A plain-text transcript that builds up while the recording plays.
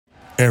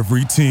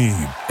Every team,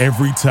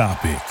 every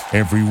topic,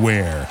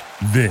 everywhere.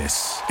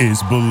 This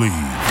is Believe.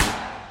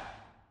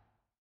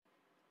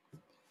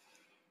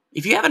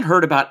 If you haven't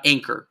heard about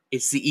Anchor,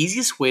 it's the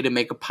easiest way to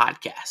make a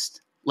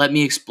podcast. Let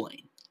me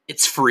explain.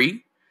 It's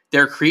free.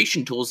 There are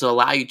creation tools that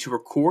allow you to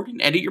record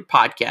and edit your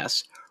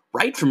podcasts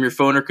right from your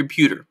phone or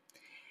computer.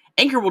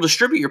 Anchor will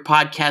distribute your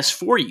podcast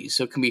for you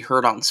so it can be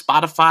heard on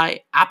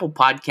Spotify, Apple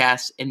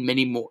Podcasts, and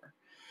many more.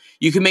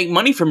 You can make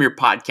money from your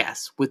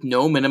podcast with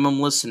no minimum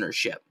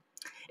listenership.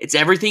 It's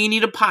everything you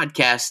need a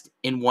podcast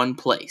in one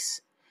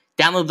place.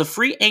 Download the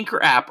free Anchor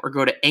app or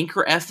go to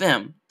Anchor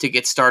FM to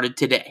get started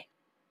today.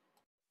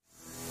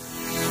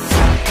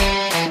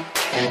 And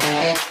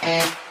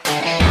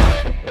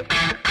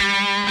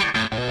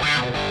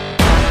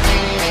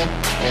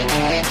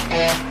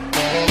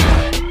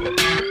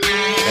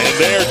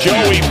there,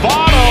 Joey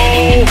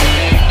Votto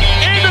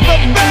into the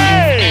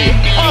bay.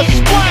 A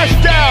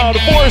splashdown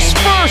for his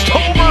first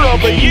homer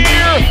of the year.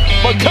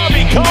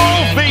 McCovey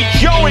Cove beat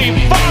Joey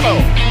Votto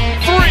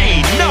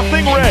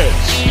 3-0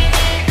 Reds.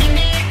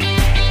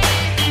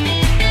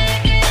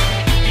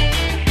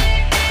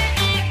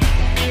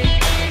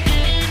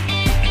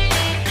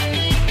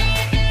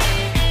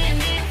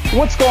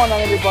 What's going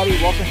on, everybody?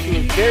 Welcome to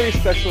a very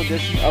special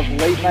edition of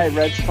Late Night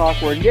Reds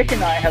Talk, where Nick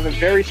and I have a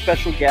very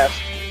special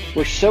guest.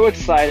 We're so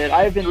excited.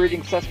 I have been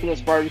reading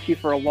Cespedes Barbecue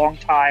for a long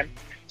time,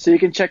 so you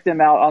can check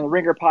them out on the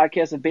Ringer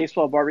Podcast and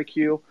Baseball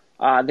Barbecue.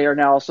 They are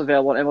now also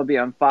available on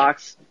MLB on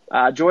Fox.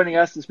 Joining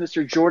us is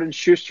Mr. Jordan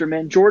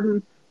Shusterman.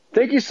 Jordan,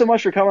 thank you so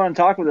much for coming on and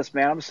talking with us,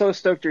 man. I'm so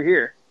stoked you're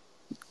here.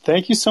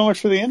 Thank you so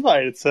much for the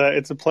invite. It's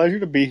a pleasure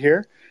to be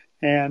here.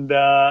 And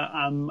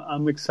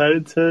I'm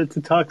excited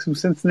to talk some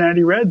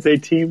Cincinnati Reds, a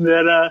team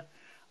that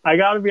I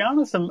got to be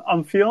honest,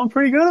 I'm feeling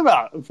pretty good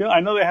about. I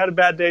know they had a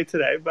bad day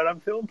today, but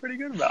I'm feeling pretty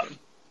good about them.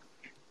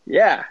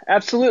 Yeah,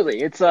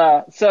 absolutely. It's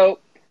so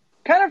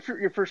kind of for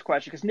your first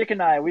question, because Nick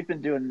and I, we've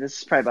been doing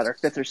this probably about our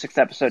fifth or sixth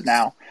episode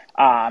now,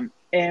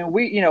 and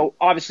we,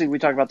 obviously we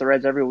talk about the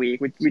Reds every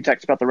week. We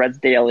text about the Reds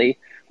daily.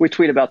 We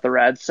tweet about the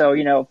Reds. So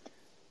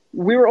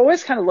we were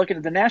always kind of looking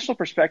at the national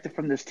perspective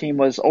from this team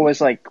was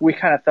always like, we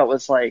kind of felt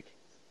was like,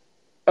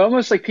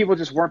 almost like people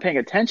just weren't paying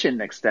attention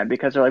next then,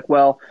 because they're like,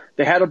 well,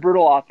 they had a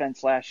brutal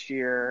offense last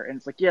year, and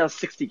it's like, yeah,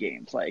 60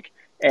 games,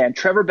 and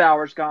Trevor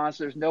Bauer's gone,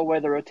 so there's no way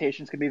the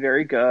rotation's going to be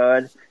very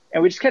good.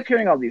 And we just kept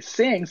hearing all these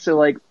things.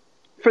 So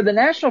for the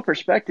national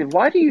perspective,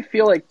 why do you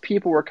feel like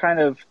people were kind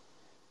of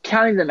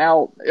counting them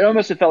out? It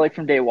almost felt like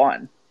from day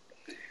one.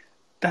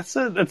 That's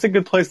a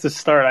good place to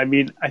start. I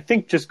mean, I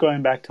think just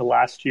going back to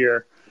last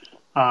year,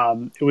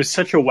 it was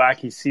such a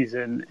wacky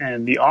season,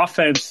 and the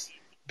offense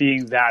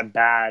being that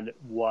bad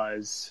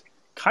was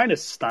kind of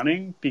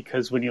stunning,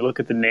 because when you look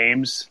at the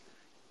names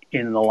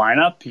in the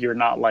lineup, you're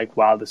not like,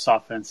 wow, this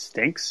offense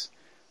stinks.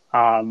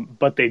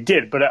 But they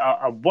did. But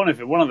one of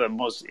the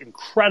most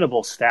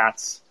incredible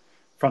stats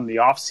from the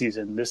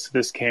offseason,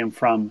 this came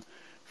from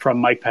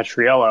Mike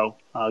Petriello,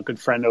 a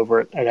good friend over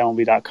at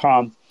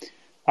MLB.com,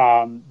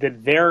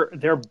 that their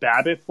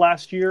BABIP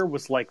last year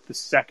was like the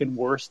second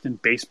worst in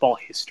baseball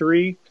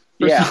history.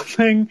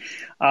 Something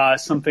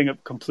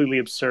completely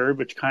absurd,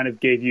 which kind of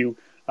gave you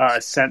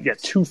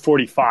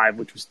 245,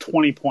 which was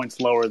 20 points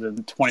lower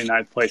than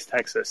 29th place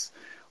Texas.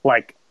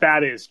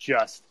 That is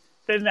just,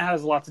 then that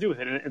has a lot to do with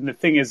it. And the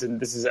thing is, and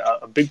this is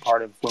a big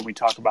part of when we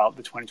talk about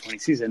the 2020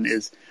 season,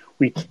 is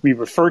we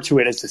refer to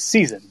it as a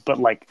season, but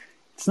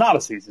it's not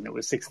a season. It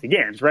was 60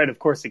 games, right? Of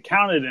course it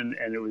counted, and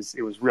it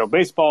was real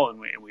baseball,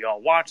 and we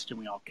all watched and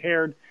we all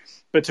cared.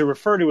 But to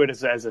refer to it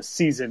as a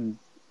season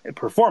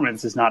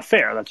performance is not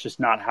fair. That's just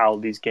not how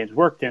these games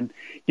worked. And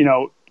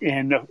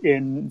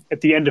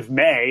at the end of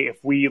May, if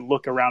we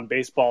look around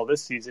baseball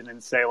this season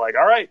and say all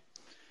right,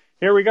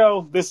 here we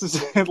go, this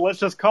is let's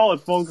just call it,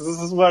 folks, this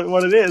is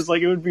what it is,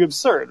 it would be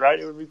absurd, right?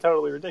 It would be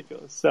totally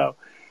ridiculous. So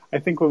I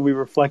think when we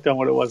reflect on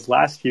what it was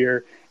last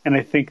year, and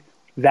I think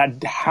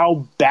that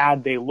how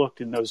bad they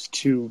looked in those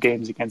two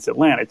games against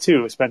Atlanta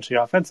too, especially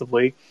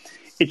offensively,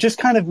 it just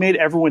kind of made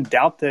everyone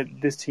doubt that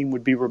this team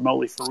would be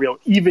remotely for real,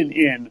 even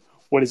in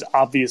what is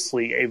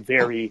obviously a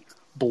very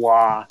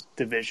blah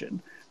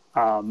division.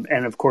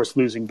 And of course,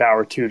 losing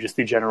Bauer too, just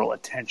the general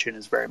attention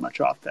is very much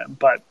off them.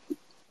 But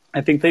I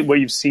think that what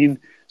you've seen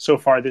so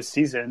far this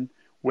season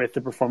with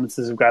the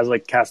performances of guys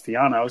like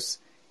Castellanos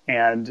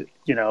and,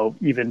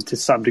 even to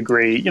some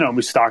degree,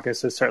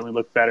 Moustakas has certainly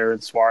looked better,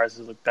 and Suarez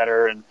has looked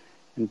better, and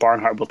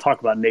Barnhart, we'll talk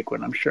about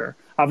Naquin, I'm sure.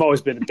 I've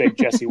always been a big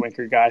Jesse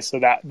Winker guy, so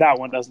that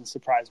one doesn't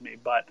surprise me.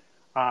 But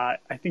I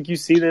think you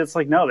see that it's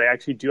no, they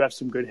actually do have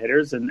some good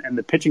hitters, and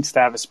the pitching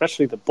staff,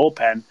 especially the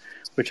bullpen,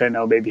 which I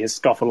know maybe has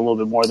scuffled a little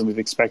bit more than we've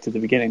expected at the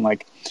beginning.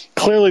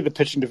 Clearly the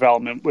pitching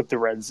development with the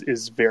Reds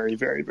is very,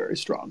 very, very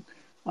strong.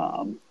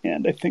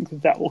 And I think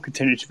that will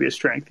continue to be a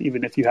strength,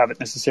 even if you haven't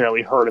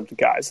necessarily heard of the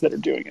guys that are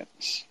doing it.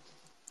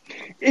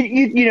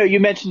 You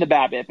mentioned the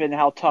BABIP and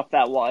how tough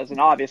that was, and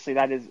obviously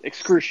that is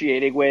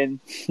excruciating when,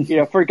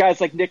 for guys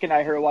like Nick and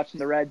I who are watching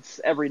the Reds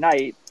every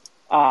night,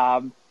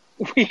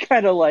 we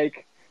kind of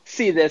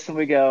see this and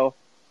we go,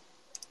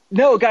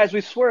 No, guys,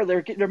 we swear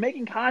they're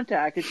making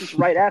contact. It's just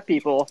right at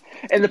people.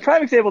 And the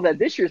prime example of that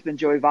this year has been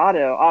Joey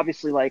Votto.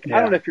 Obviously, I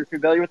don't know if you're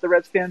familiar with the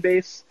Reds fan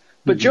base,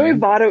 but Joey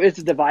Votto is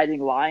the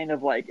dividing line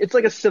of it's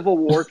like a civil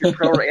war if you're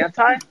pro or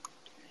anti.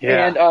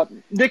 Yeah.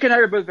 And Nick and I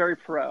are both very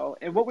pro.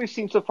 And what we've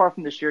seen so far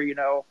from this year,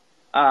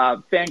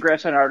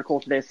 Fangraphs had an article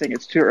today saying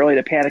it's too early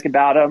to panic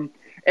about him.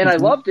 And I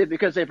loved it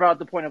because they brought up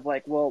the point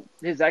of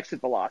his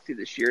exit velocity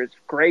this year is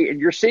great. And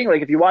you're seeing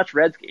if you watch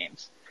Reds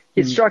games,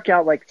 he's struck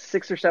out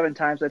 6 or 7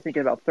 times, I think,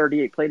 in about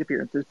 38 plate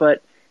appearances.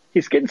 But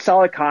he's getting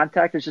solid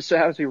contact. It's just so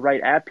happens to be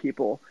right at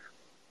people.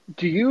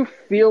 Do you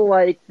feel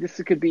like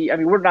this could be – I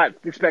mean, we're not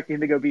expecting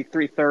him to go be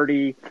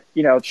 330,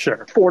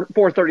 sure,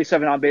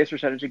 437 on base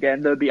percentage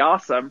again. That would be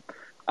awesome.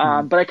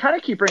 But I kind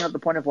of keep bringing up the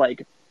point of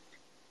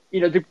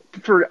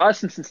for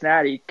us in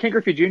Cincinnati, Ken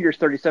Griffey Jr.'s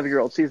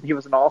 37-year-old season, he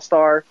was an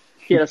all-star.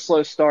 He had a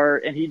slow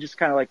start, and he just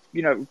kind of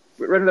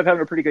ended up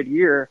having a pretty good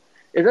year.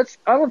 I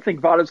don't think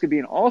Votto's going to be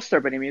an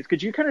all-star by any means.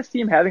 Could you kind of see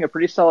him having a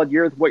pretty solid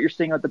year with what you're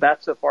seeing at the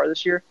bat so far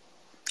this year?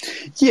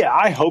 Yeah,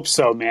 I hope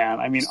so, man.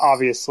 I mean,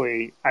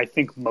 obviously, I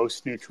think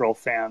most neutral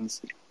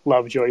fans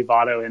love Joey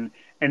Votto,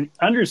 and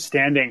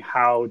understanding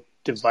how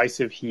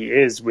divisive he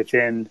is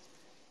within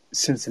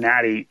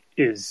Cincinnati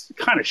is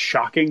kind of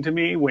shocking to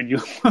me when you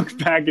look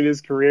back at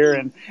his career,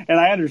 and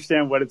I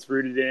understand what it's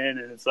rooted in,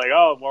 and it's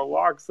more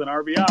walks than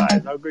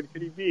RBIs. How good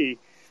could he be?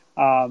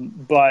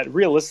 But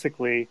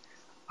realistically,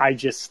 I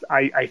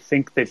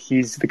think that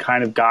he's the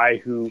kind of guy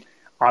who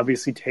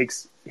obviously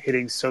takes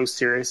hitting so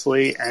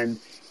seriously and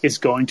is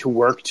going to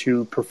work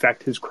to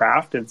perfect his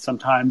craft. And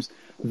sometimes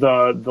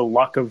the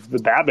luck of the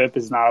BABIP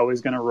is not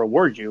always going to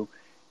reward you.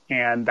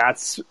 And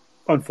that's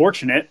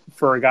unfortunate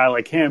for a guy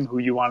like him who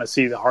you want to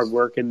see the hard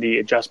work and the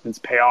adjustments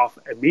pay off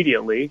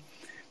immediately.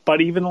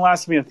 But even the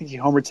last, I think he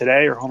homered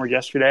today or homered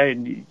yesterday,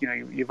 and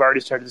you've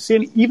already started to see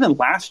it. Even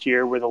last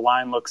year where the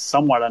line looks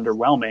somewhat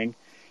underwhelming,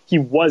 he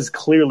was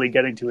clearly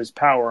getting to his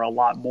power a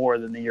lot more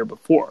than the year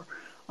before.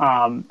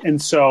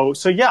 And so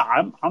yeah,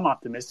 I'm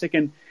optimistic.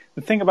 And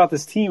the thing about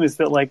this team is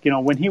that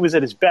when he was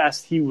at his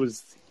best, and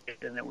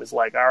it was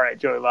all right,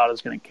 Joey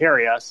Votto's going to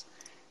carry us.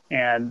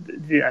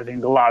 And I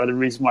think a lot of the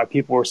reason why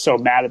people were so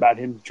mad about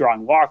him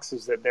drawing walks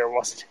is that there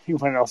wasn't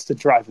anyone else to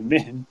drive him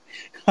in.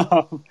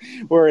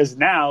 Whereas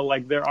now,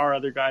 there are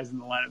other guys in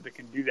the lineup that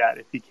can do that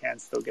if he can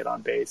still get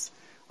on base.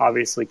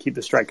 Obviously, keep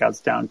the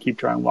strikeouts down, keep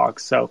drawing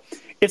walks. So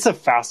it's a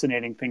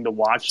fascinating thing to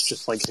watch,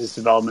 just his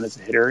development as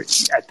a hitter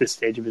at this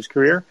stage of his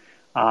career.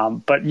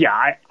 But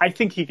yeah, I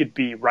think he could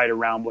be right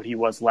around what he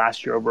was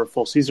last year over a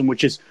full season,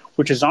 which is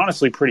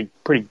honestly pretty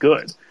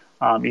good.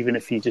 Even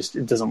if it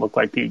doesn't look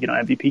like the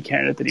MVP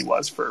candidate that he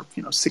was for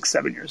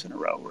 6-7 years in a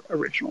row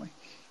originally.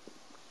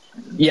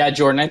 Yeah,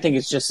 Jordan, I think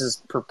it's just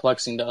as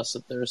perplexing to us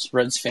that there's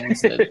Reds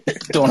fans that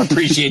don't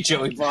appreciate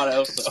Joey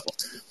Votto. So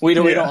we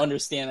don't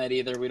understand that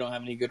either. We don't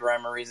have any good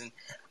rhyme or reason.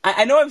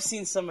 I know I've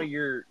seen some of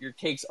your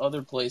takes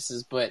other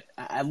places, but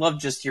I love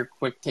just your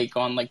quick take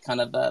on kind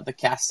of the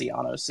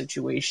Castellanos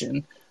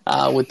situation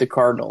with the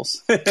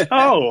Cardinals.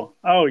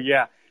 Oh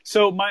yeah.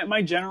 So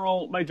my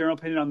general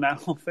opinion on that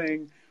whole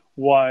thing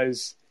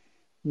was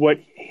what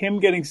him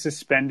getting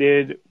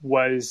suspended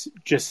was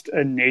just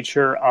a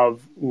nature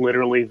of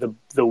literally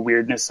the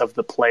weirdness of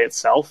the play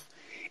itself.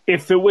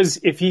 If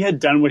he had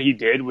done what he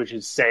did, which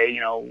is say,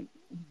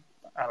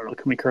 I don't know,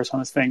 can we curse on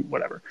this thing?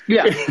 Whatever.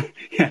 Yeah.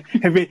 Yeah.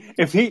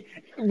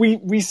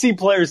 We see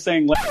players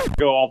saying "let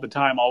go" all the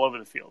time, all over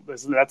the field.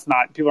 That's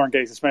not, people aren't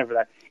getting suspended for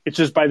that. It's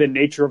just by the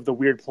nature of the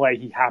weird play,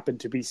 he happened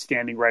to be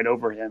standing right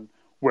over him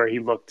where he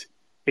looked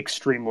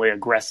extremely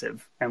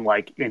aggressive and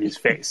in his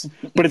face.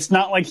 But it's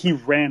not like he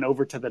ran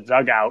over to the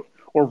dugout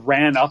or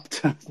ran up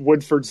to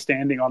Woodford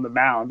standing on the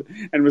mound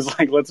and was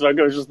let's not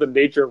go. It's just the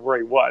nature of where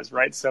he was,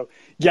 right? So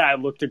yeah,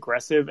 it looked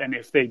aggressive. And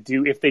if they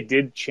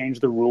did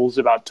change the rules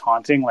about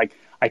taunting,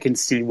 I can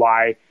see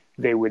why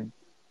they would,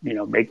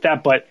 make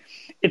that. But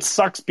it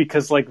sucks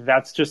because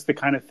that's just the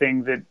kind of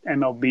thing that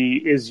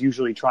MLB is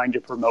usually trying to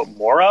promote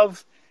more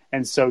of.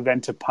 And so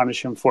then to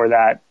punish him for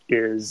that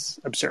is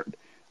absurd.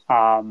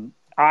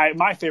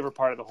 My favorite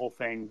part of the whole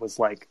thing was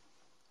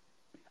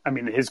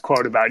his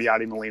quote about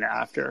Yadi Molina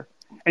after.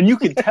 And you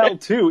could tell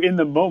too in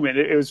the moment,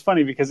 it was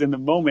funny because in the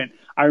moment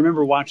I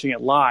remember watching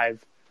it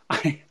live.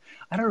 I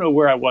don't know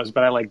where I was,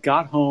 but I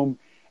got home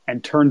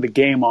and turned the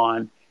game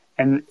on,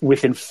 and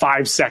within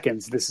 5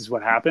 seconds, this is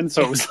what happened.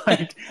 So it was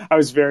I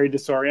was very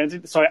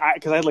disoriented. So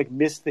because I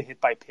missed the hit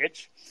by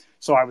pitch.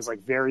 So I was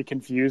very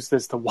confused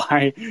as to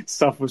why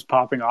stuff was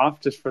popping off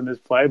just from this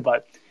play.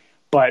 But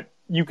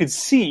you could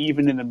see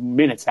even in the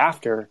minutes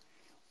after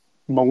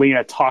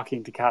Molina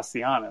talking to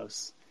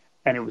Castellanos,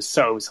 and it was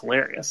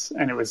hilarious.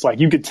 And it was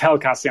you could tell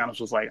Castellanos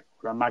was I'm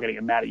not going to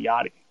get mad at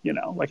Yadi,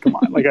 come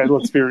on,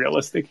 let's be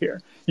realistic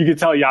here. You could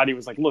tell Yadi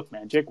was look,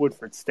 man, Jake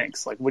Woodford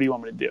stinks. What do you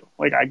want me to do?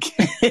 I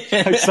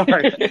can't, I'm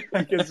sorry.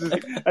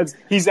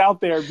 He's out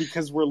there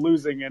because we're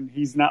losing, and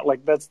he's not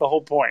that's the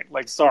whole point.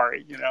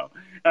 Sorry, And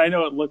I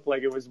know it looked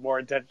like it was more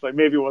intentional.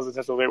 Maybe it wasn't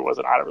intentional, maybe it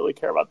wasn't. I don't really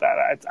care about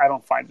that. I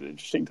don't find it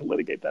interesting to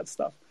litigate that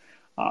stuff.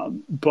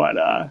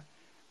 But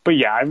But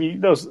yeah, I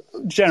mean, those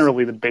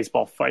generally the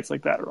baseball fights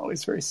like that are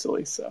always very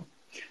silly. So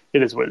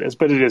it is what it is.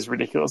 But it is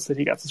ridiculous that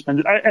he got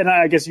suspended.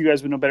 I guess you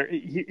guys would know better.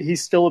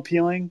 He's still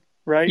appealing,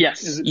 right?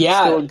 Yes.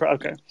 Yeah.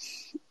 Okay.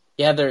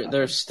 Yeah,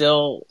 there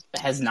still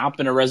has not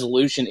been a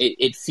resolution.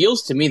 It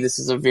feels to me this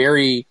is a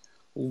very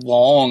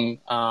long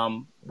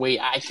wait.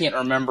 I can't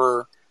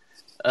remember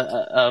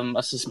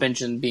a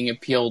suspension being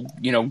appealed,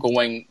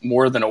 going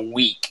more than a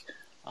week.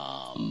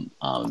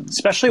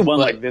 Especially one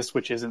like this,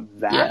 which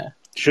isn't that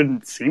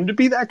shouldn't seem to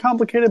be that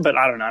complicated. But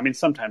I don't know. I mean,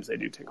 sometimes they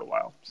do take a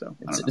while. So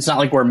it's not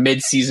like we're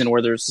mid-season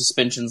where there's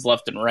suspensions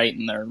left and right,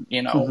 and they're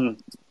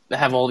they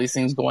have all these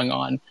things going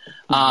on.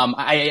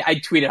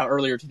 I tweeted out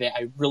earlier today.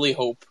 I really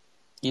hope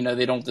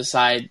they don't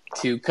decide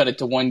to cut it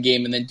to one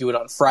game and then do it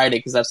on Friday,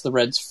 because that's the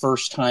Reds'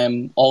 first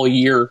time all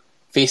year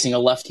facing a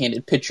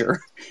left-handed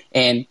pitcher,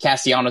 and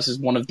Castellanos is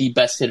one of the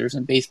best hitters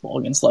in baseball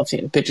against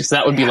left-handed pitchers. So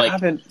that would be they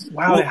haven't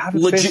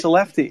faced a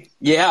lefty.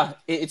 Yeah,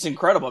 it's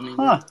incredible. I mean,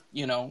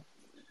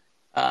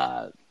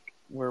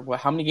 we're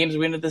how many games are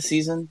we into this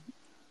season?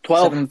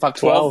 12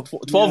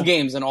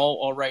 games and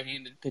all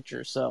right-handed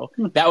pitchers. So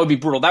that would be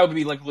brutal. That would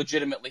be like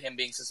legitimately him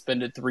being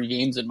suspended 3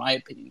 games, in my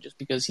opinion, just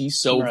because he's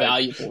so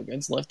valuable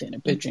against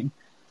left-handed pitching.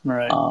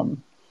 Right. I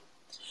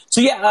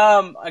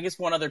guess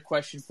one other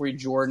question for you,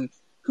 Jordan.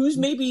 Who's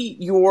maybe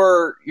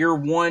your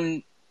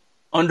one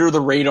under the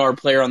radar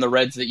player on the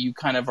Reds that you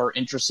kind of are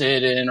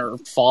interested in or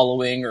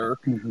following or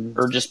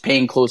just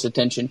paying close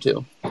attention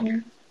to?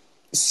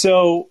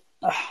 So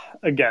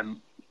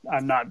again,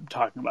 I'm not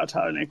talking about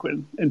Tyler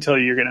Naquin until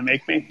you're going to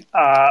make me.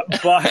 But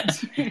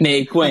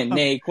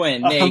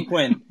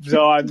Naquin.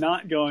 So I'm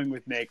not going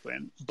with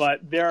Naquin,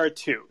 but there are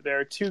two. There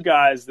are 2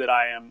 guys that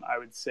I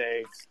would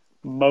say,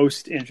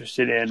 most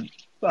interested in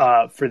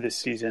for this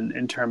season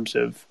in terms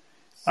of.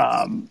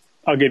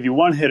 I'll give you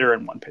one hitter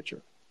and one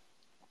pitcher.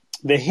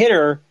 The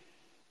hitter,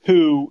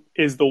 who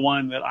is the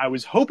one that I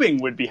was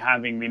hoping would be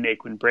having the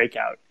Naquin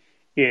breakout,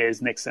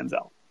 is Nick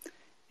Senzel.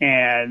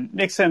 And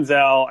Nick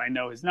Senzel, I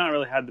know, has not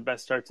really had the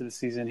best start to the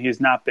season. He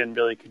has not been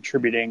really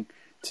contributing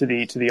to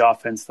the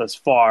offense thus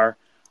far.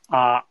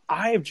 I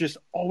have just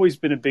always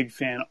been a big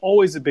fan,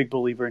 always a big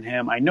believer in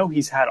him. I know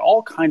he's had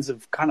all kinds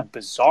of kind of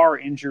bizarre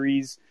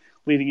injuries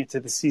leading into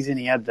the season.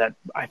 He had that,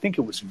 I think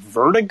it was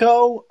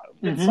vertigo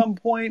at some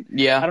point.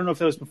 Yeah. I don't know if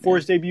that was before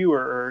his debut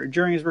or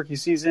during his rookie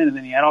season, and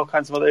then he had all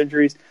kinds of other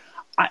injuries.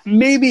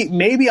 Maybe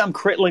I'm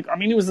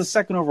he was the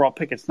 2nd overall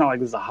pick. It's not like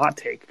this is a hot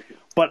take,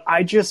 but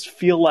I just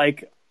feel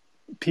like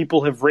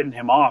people have written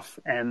him off,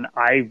 and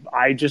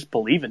I just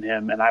believe in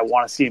him, and I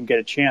want to see him get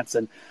a chance.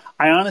 And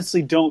I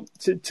honestly don't,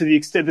 to the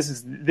extent,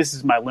 this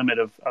is my limit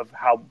of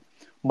how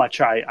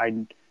much I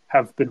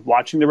have been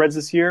watching the Reds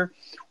this year,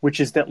 which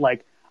is that,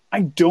 like, I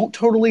don't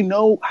totally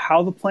know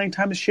how the playing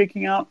time is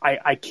shaking out.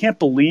 I can't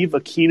believe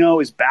Aquino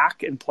is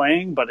back and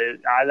playing, but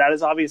that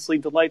is obviously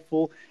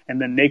delightful. And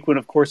then Naquin,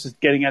 of course, is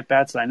getting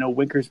at-bats, and I know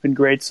Winker's been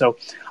great. So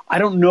I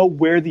don't know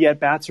where the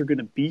at-bats are going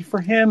to be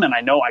for him, and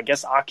I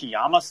guess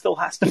Akiyama still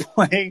has to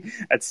play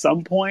at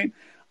some point.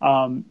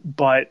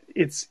 But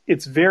it's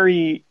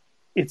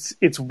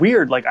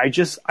weird. Like,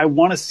 I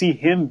want to see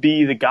him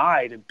be the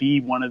guy to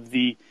be one of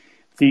the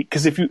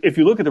because if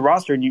you look at the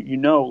roster and you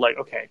know, like,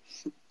 okay,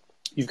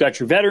 you've got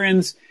your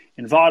veterans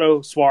in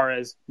Votto,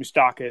 Suarez,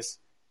 Moustakas,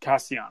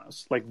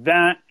 Castellanos. Like,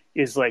 that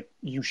is, like,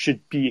 you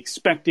should be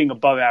expecting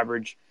above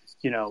average,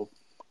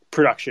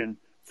 production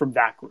from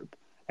that group.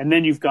 And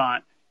then you've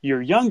got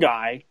your young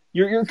guy,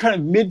 your kind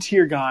of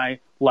mid-tier guy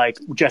like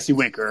Jesse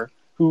Winker,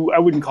 who I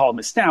wouldn't call him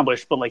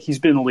established, but, like, he's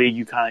been in the league.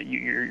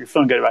 You're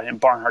feeling good about him.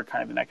 Barnhart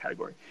kind of in that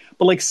category.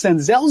 But, like,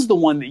 Senzel's the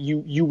one that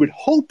you would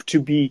hope to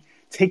be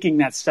taking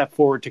that step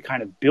forward to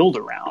kind of build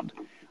around.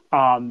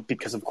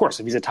 Because, of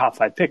course, if he's a top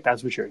 5 pick,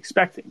 that's what you're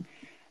expecting.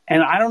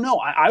 And I don't know.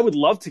 I would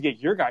love to get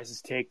your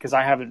guys' take, because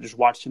I haven't just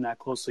watched him that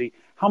closely.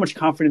 How much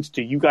confidence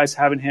do you guys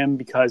have in him?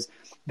 Because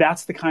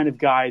that's the kind of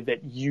guy that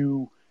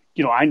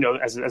I know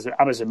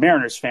as a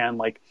Mariners fan,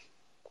 like,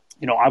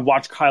 I've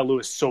watched Kyle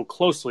Lewis so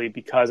closely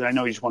because I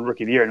know he just won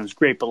Rookie of the Year and it was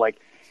great. But, like,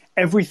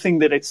 everything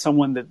that it's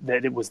someone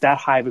that it was that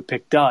high of a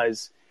pick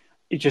does,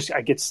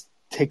 takes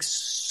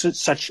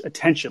such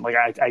attention. Like,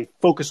 I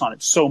focus on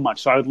it so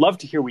much. So I would love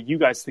to hear what you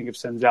guys think of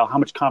Senzel, how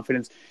much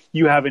confidence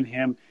you have in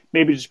him,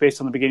 maybe just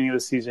based on the beginning of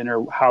the season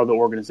or how the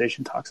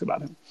organization talks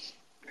about him.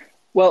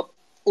 Well,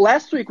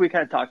 last week we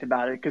kind of talked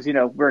about it because,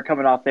 we're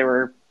coming off, they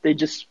were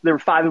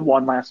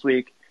 5-1 last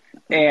week.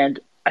 And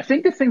I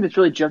think the thing that's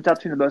really jumped out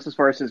to me the most as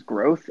far as his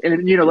growth,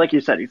 and, like you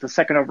said, he's the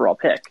 2nd overall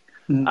pick.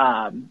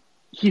 Mm-hmm.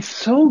 He's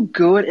so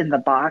good in the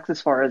box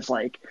as far as,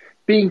 like,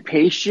 being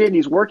patient.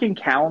 He's working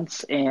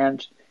counts,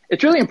 and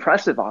it's really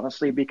impressive,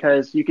 honestly,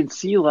 because you can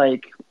see,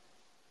 like,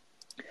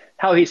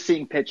 how he's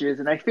seeing pitches.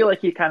 And I feel like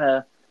he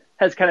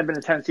has been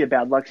a tendency of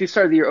bad luck. He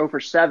started the year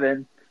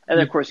 0-for-7. And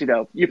then, of course,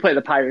 you play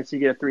the Pirates, you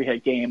get a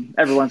 3-hit game.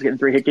 Everyone's getting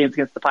 3-hit games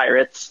against the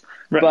Pirates.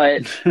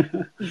 Right.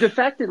 But the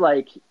fact that,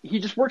 like, he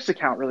just works the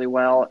count really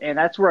well. And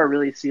that's where I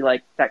really see,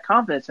 like, that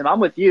confidence. And I'm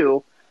with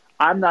you.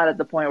 I'm not at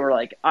the point where,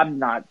 like, I'm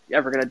not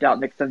ever going to doubt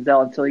Nick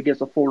Senzel until he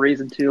gives a full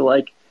reason to.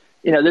 Like,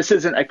 this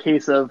isn't a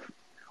case of,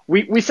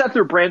 we sat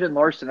through Brandon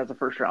Larson as a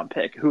first round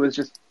pick, who was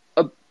just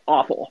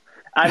awful.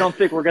 I don't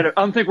think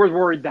we're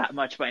worried that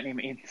much by any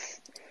means.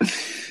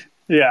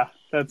 Yeah,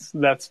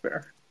 that's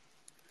fair.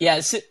 Yeah,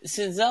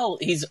 Senzel,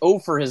 he's 0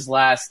 for his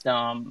last.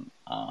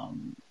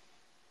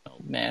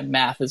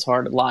 Math is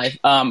hard at life.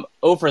 0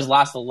 for his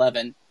last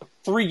 11.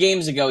 3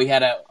 games ago, he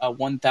had a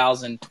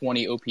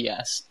 1,020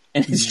 OPS,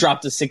 and he's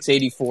dropped to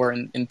 684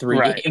 in 3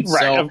 games.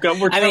 Right, So,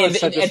 we're trying to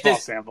set a small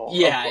sample.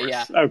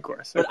 Yeah, of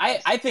course. But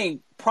I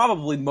think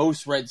probably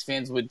most Reds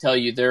fans would tell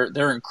you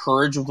they're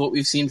encouraged with what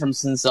we've seen from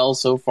Senzel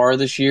so far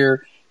this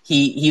year.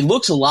 He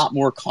looks a lot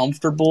more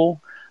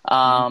comfortable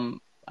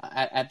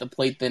at the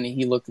plate than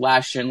he looked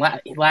last year. And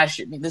last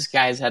year, I mean, this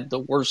guy has had the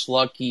worst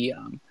luck.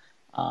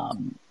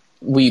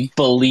 We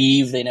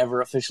believe they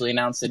never officially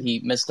announced that he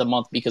missed a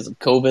month because of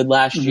COVID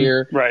last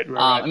year. Right.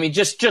 I mean,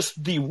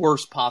 just the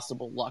worst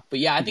possible luck. But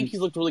yeah, I think he's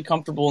looked really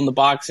comfortable in the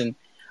box. And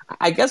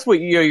I guess what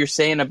you're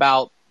saying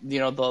about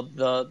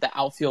the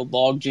outfield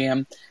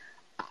logjam,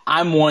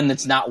 I'm one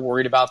that's not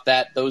worried about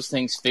that. Those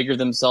things figure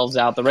themselves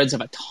out. The Reds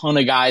have a ton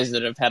of guys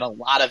that have had a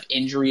lot of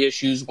injury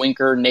issues.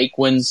 Winker,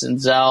 Naquin,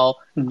 Senzel,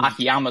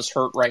 Akiyama's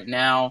hurt right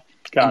now.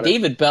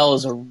 David Bell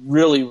is a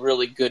really,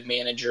 really good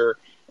manager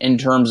in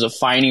terms of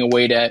finding a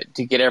way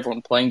to get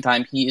everyone playing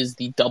time. He is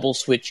the double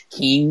switch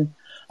king.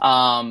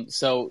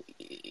 So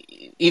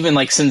even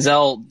like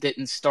Senzel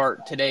didn't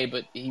start today,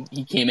 but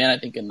he came in, I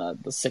think, in the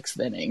 6th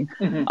inning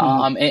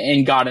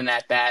and got an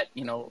at bat.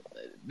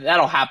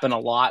 That'll happen a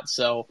lot.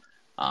 So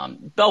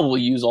Bell will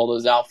use all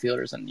those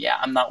outfielders, and yeah,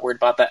 I'm not worried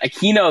about that.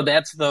 Aquino,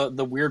 that's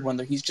the weird one.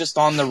 He's just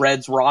on the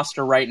Reds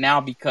roster right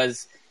now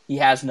because he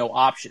has no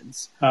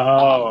options.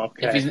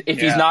 Okay. If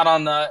he's not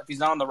on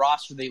the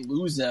roster, they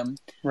lose him.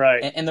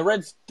 Right. And the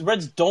Reds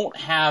don't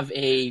have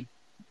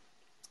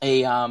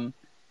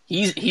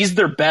he's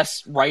their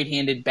best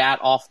right-handed bat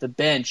off the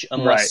bench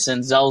unless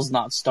Senzel's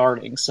not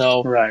starting.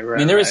 So I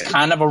mean, there is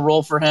kind of a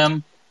role for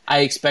him.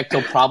 I expect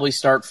he'll probably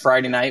start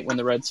Friday night when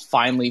the Reds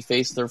finally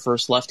face their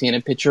first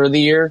left-handed pitcher of the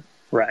year.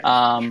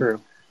 Right. True.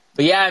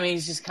 But yeah, I mean,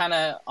 he's just kind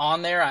of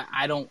on there.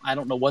 I don't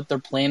know what their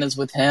plan is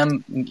with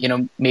him.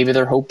 Maybe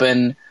they're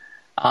hoping,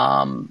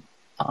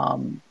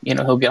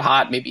 he'll get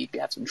hot, maybe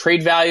have some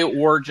trade value,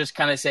 or just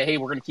kind of say, hey,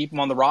 we're going to keep him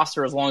on the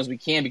roster as long as we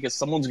can because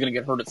someone's going to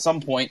get hurt at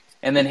some point,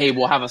 and then hey,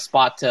 we'll have a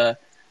spot to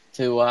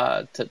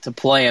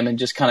play him and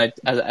just kind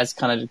of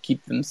to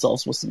keep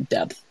themselves with some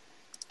depth.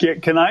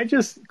 Can I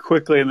just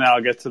quickly, and then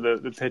I'll get to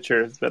the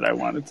pitchers that I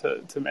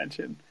wanted to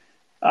mention.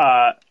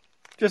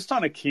 Just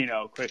on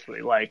Aquino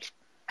quickly, like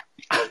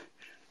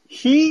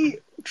he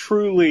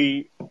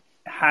truly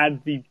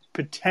had the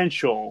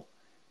potential.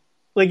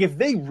 Like if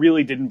they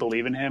really didn't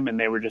believe in him and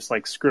they were just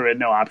like, screw it,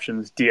 no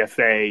options,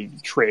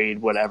 DFA, trade,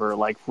 whatever,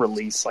 like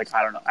release, like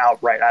I don't know,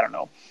 outright, I don't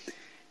know,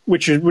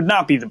 which would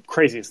not be the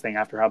craziest thing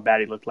after how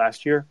bad he looked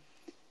last year.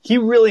 He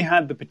really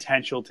had the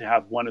potential to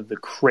have one of the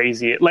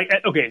craziest,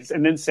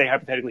 and then say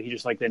hypothetically he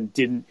just like then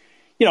didn't,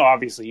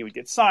 obviously he would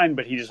get signed,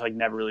 but he just like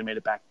never really made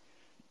it back.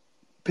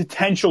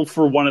 Potential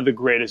for one of the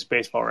greatest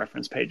Baseball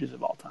Reference pages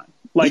of all time.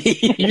 Like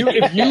if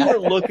you were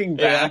looking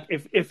back,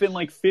 if in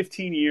like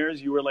 15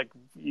 years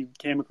you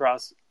came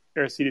across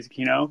Aristides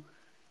Aquino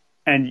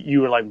and you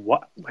were like,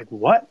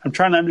 what? I'm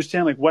trying to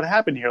understand like what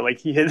happened here. Like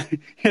he hit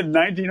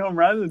 19 home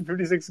runs in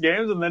 56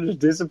 games and then just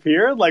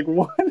disappeared. Like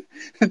what?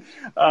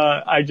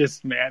 That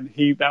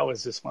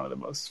was just one of the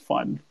most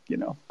fun,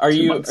 Are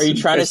you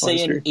trying to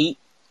say an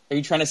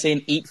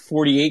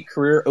 848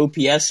 career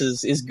OPS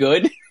is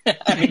good?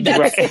 I mean,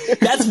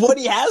 that's what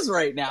he has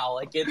right now.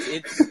 Like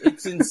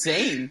it's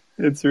insane.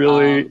 It's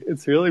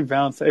really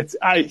bounced. It's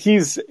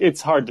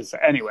hard to say.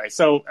 Anyway,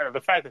 so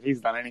the fact that he's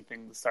done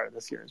anything at the start of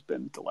this year has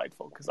been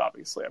delightful because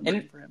obviously I'm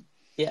rooting for him.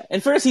 Yeah,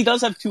 and first he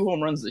does have 2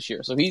 home runs this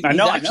year, so he's I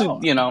know.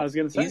 actually, I was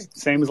going to say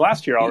same as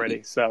last year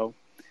already. So,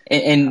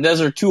 and those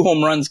are 2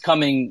 home runs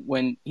coming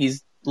when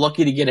he's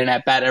lucky to get an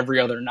at bat every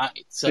other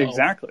night. So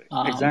exactly.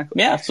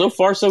 Yeah, so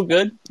far so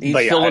good. He's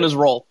filling his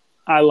role.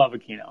 I love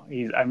Aquino.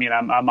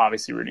 I'm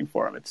obviously rooting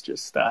for him. It's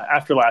just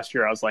after last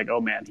year, I was like, oh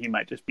man, he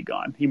might just be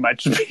gone. He might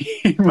just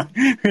be. We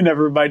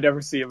might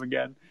never see him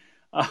again.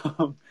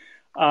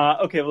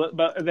 Okay,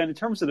 but then in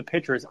terms of the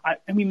pitchers, I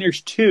mean,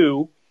 there's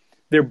 2.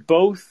 They're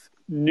both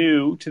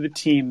new to the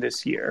team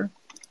this year,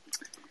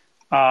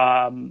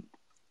 and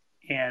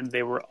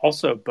they were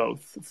also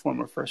both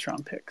former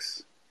first-round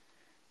picks.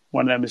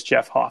 One of them is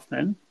Jeff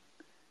Hoffman,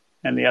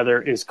 and the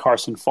other is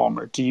Carson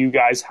Fulmer. Do you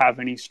guys have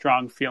any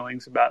strong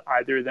feelings about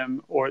either of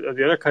them or the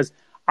other? Because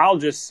I'll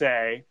just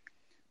say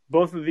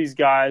both of these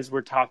guys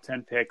were top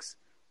 10 picks.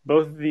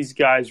 Both of these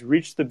guys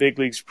reached the big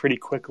leagues pretty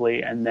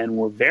quickly and then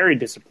were very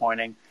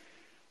disappointing.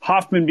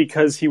 Hoffman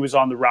because he was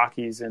on the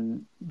Rockies,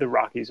 and the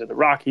Rockies are the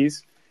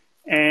Rockies.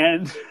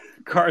 And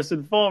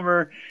Carson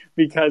Fulmer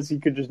because he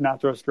could just not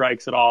throw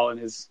strikes at all, and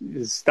his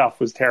stuff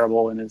was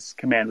terrible, and his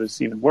command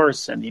was even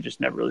worse, and he just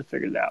never really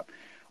figured it out.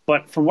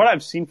 But from what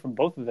I've seen from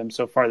both of them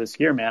so far this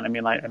year, man, I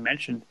mean, I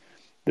mentioned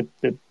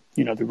the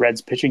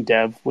Reds pitching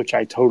dev, which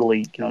I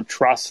totally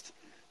trust.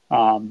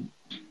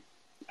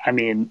 I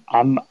mean,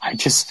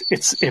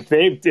 it's if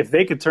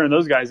they could turn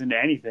those guys into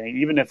anything,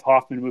 even if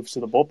Hoffman moves to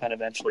the bullpen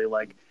eventually,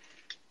 like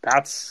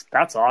that's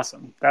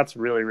awesome. That's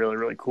really, really,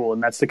 really cool.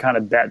 And that's the kind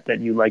of bet that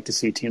you like to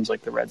see teams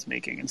like the Reds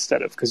making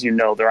instead of, because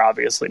they're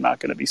obviously not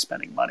going to be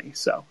spending money.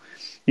 So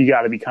you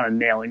got to be kind of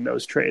nailing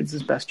those trades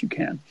as best you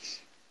can.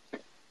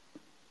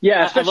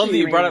 Yeah, I love that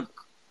you brought up.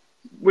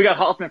 We got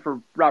Hoffman for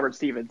Robert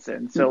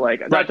Stevenson, so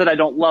like not that I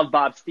don't love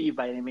Bob Steve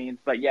by any means,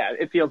 but yeah,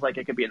 it feels like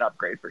it could be an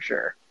upgrade for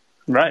sure.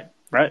 Right,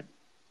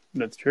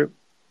 that's true.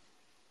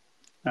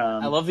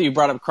 I love that you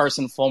brought up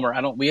Carson Fulmer.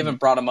 We haven't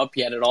brought him up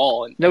yet at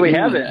all. No, we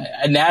haven't.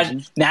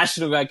 A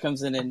national guy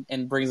comes in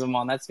and brings him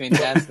on. That's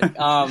fantastic.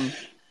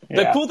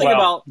 The cool thing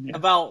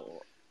about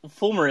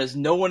Fulmer is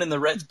no one in the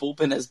Reds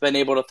bullpen has been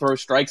able to throw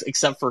strikes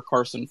except for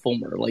Carson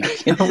Fulmer. Like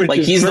he's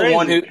crazy. The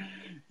one who.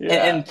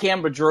 Yeah. And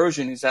Cam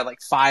Bedrosian, who's had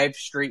like 5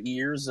 straight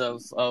years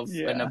of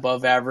an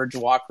above average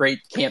walk rate,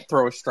 can't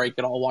throw a strike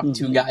at all. Walked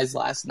 2 guys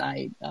last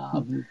night.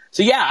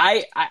 So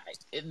yeah,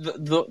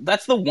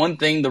 that's the one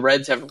thing the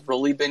Reds have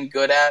really been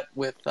good at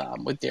with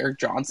Derek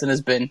Johnson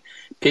has been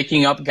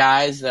picking up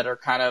guys that are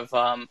kind of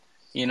on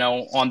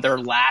their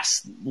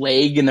last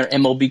leg in their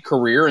MLB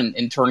career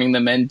and turning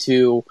them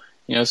into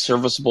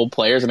serviceable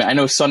players. I mean, I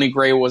know Sonny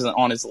Gray wasn't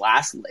on his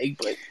last leg,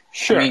 but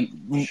sure.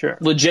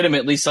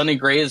 Legitimately, Sonny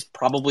Gray is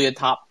probably a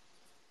top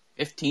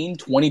 15,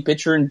 20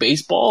 pitcher in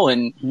baseball,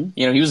 and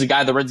he was a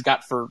guy the Reds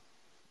got for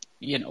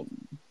not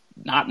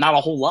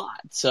a whole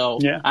lot. So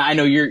I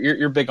know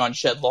you're big on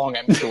Shed Long,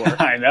 I'm sure.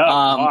 I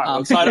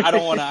know. So I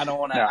don't want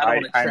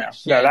to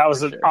trash. No, that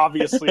was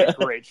obviously a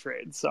great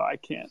trade, so I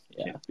can't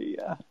be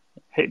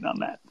hating on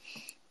that.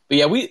 But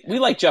yeah, we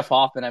like Jeff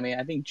Hoffman. I mean,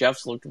 I think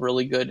Jeff's looked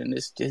really good in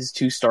his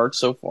 2 starts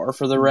so far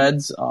for the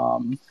Reds.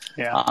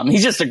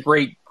 He's just a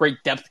great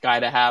depth guy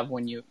to have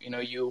when you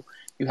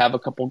have a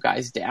couple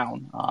guys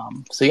down.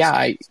 So yeah,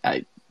 I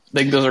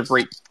think those are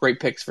great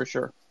picks for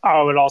sure.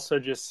 I would also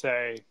just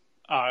say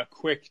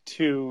quick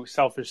 2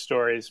 selfish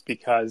stories,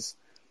 because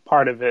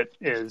part of it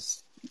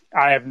is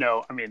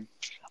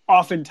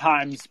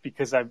oftentimes,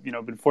 because I've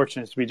been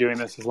fortunate to be doing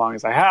this as long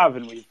as I have,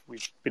 and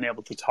we've been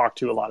able to talk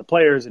to a lot of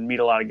players and meet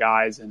a lot of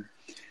guys, and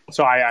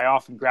so I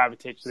often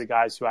gravitate to the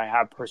guys who I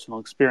have personal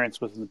experience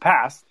with in the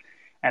past.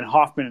 And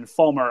Hoffman and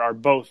Fulmer are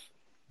both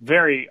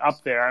very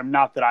up there. I'm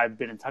not that I've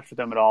been in touch with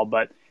them at all,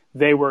 but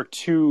they were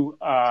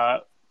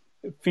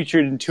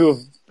featured in 2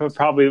 of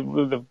probably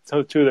the 2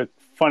 of the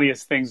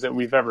funniest things that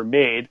we've ever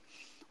made.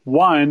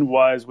 One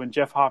was when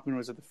Jeff Hoffman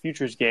was at the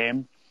Futures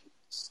game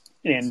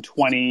in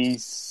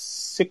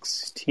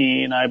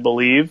 2016, I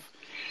believe.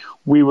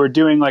 We were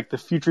doing like the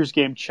Futures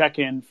game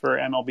check-in for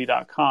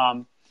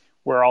MLB.com,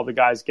 where all the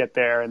guys get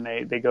there and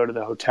they go to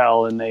the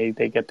hotel and they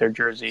get their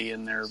jersey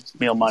and their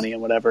meal money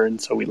and whatever.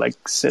 And so we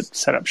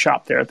set up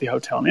shop there at the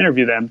hotel and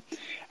interview them.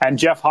 And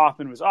Jeff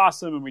Hoffman was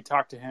awesome, and we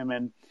talked to him,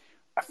 and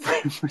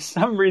for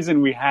some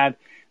reason we had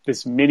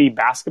this mini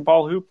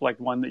basketball hoop,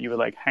 like one that you would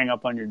like hang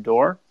up on your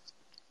door.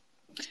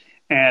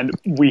 And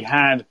we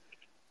had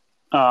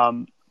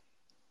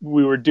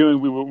we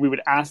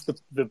would ask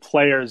the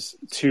players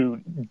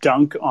to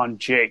dunk on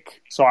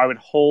Jake. So I would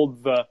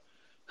hold the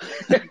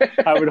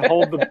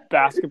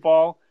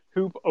basketball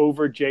hoop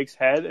over Jake's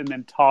head and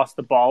then toss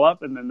the ball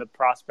up, and then the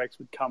prospects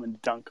would come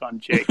and dunk on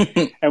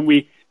Jake. And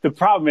the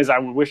problem is, I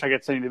wish I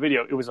could send you the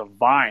video. It was a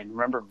Vine.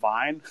 Remember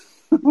Vine?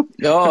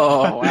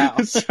 Oh, wow.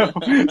 So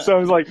I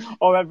was like,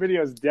 oh, that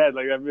video is dead.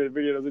 Like, that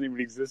video doesn't even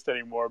exist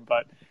anymore.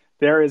 But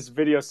there is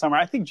video somewhere.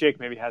 I think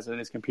Jake maybe has it in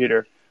his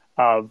computer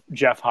of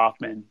Jeff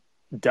Hoffman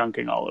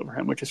dunking all over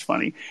him, which is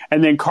funny.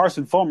 And then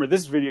Carson Fulmer,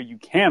 this video you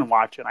can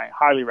watch, and I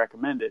highly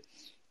recommend it.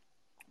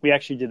 We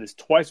actually did this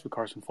twice with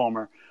Carson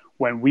Fulmer.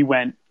 When we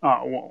went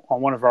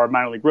on one of our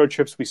minor league road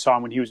trips, we saw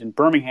him when he was in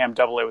Birmingham,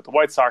 AA with the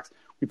White Sox.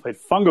 We played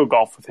fungo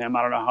golf with him.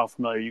 I don't know how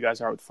familiar you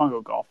guys are with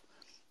fungo golf,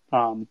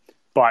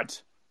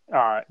 but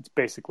it's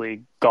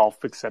basically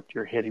golf except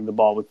you're hitting the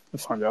ball with the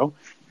fungo.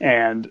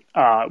 And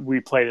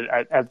we played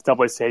it at the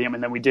AA Stadium,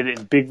 and then we did it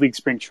in big league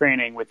spring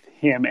training with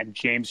him and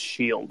James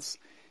Shields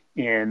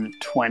in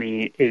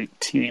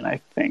 2018, I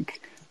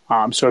think.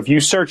 So if you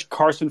search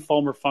Carson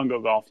Fulmer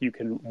fungo golf, you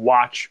can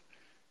watch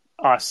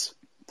us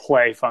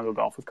play fungo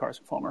golf with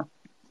Carson Fulmer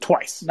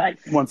twice. Nice.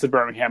 Once in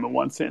Birmingham and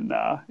once in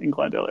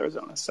Glendale,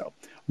 Arizona. So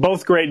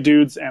both great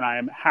dudes, and I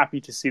am happy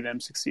to see them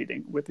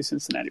succeeding with the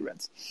Cincinnati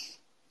Reds.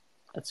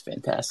 That's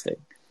fantastic.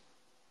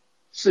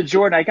 So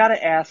Jordan, I got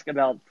to ask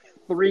about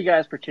 3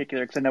 guys in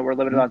particular, because I know we're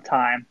limited on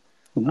time.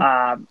 And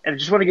I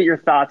just want to get your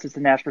thoughts as a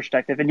Nash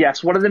perspective. And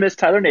yes, one of them is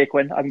Tyler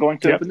Naquin. I'm going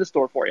to open this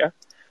door for you.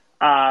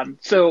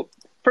 So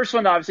first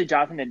one, obviously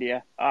Jonathan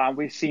India.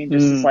 We've seen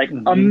just this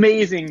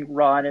amazing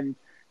run, and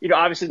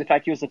obviously the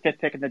fact he was the 5th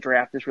pick in the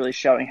draft is really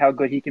showing how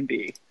good he can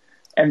be.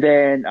 And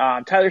then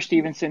Tyler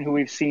Stevenson, who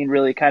we've seen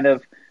really kind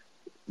of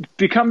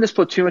become this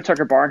platoon with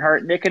Tucker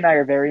Barnhart. Nick and I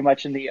are very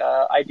much in the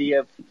idea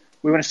of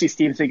we want to see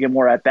Stevenson get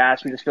more at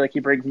bats. We just feel like he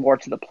brings more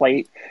to the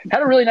plate.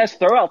 Had a really nice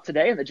throw out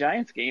today in the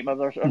Giants game of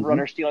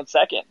runner stealing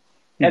second.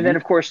 And then,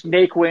 of course,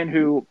 Naquin,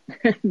 who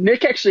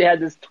Nick actually had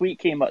this tweet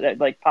came up that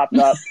popped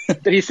up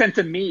that he sent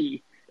to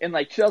me. in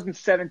like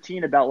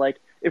 2017 about like,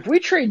 if we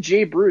trade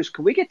Jay Bruce,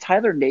 could we get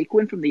Tyler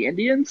Naquin from the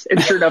Indians?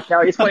 And sure enough,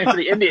 now he's playing for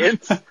the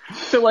Indians.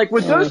 So like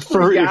with those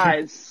three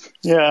guys,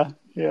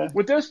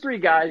 with those three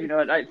guys,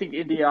 I think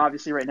India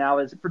obviously right now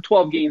is for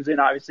 12 games in,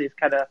 obviously it's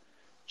kind of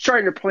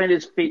starting to plant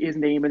his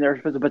name in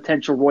there as a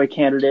potential Roy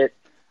candidate.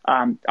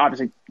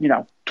 Obviously,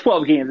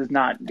 12 games is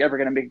not ever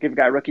going to give a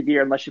guy rookie of the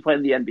year unless you play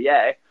in the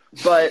NBA.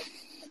 But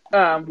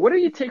what do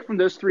you take from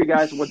those three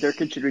guys and what they're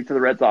contributing to the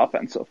Reds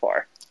offense so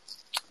far?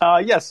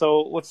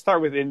 So let's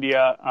start with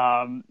India.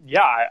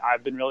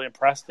 I've been really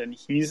impressed, and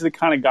he's the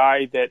kind of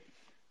guy that,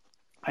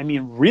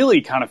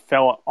 really kind of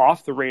fell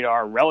off the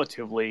radar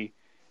relatively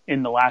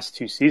in the last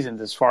two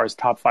seasons as far as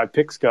top 5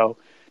 picks go,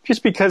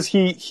 just because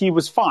he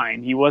was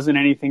fine. He wasn't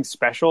anything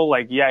special.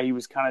 Like, he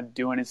was kind of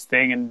doing his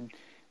thing and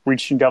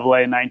reached in AA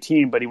in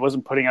 19, but he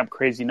wasn't putting up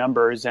crazy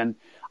numbers. And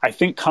I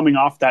think coming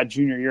off that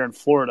junior year in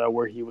Florida,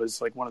 where he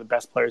was like one of the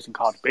best players in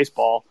college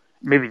baseball,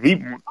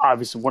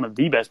 obviously one of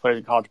the best players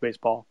in college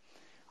baseball,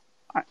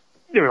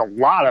 there was a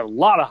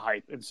lot of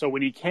hype. And so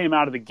when he came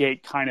out of the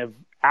gate kind of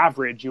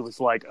average, it was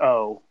like,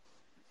 oh,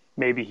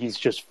 maybe he's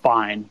just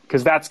fine.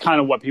 Because that's kind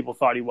of what people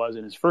thought he was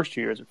in his first 2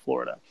 years in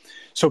Florida.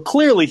 So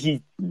clearly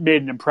he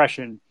made an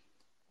impression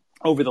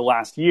over the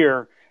last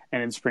year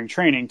and in spring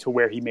training to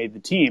where he made the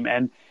team.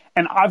 And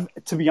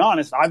to be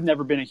honest, I've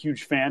never been a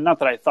huge fan. Not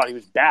that I thought he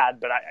was bad,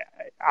 but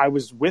I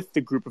was with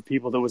the group of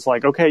people that was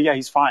like, okay, yeah,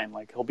 he's fine.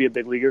 Like, he'll be a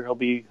big leaguer.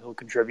 He'll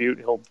contribute.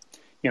 He'll,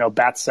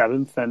 bat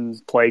seventh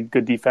and play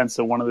good defense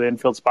at one of the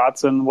infield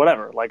spots and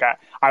whatever. Like,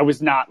 I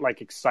was not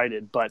like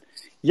excited, but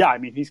yeah,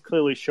 he's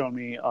clearly shown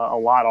me a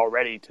lot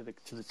already to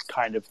this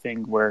kind of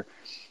thing where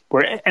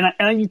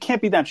you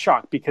can't be that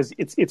shocked, because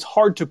it's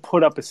hard to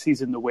put up a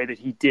season the way that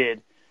he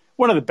did.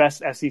 One of the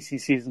best SEC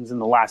seasons in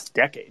the last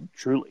decade,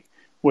 truly,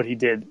 what he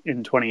did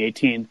in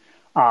 2018.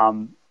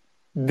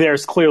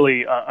 There's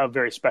clearly a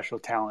very special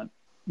talent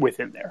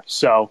within there.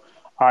 So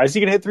is he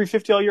going to hit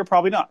 350 all year?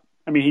 Probably not.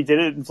 He did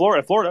it in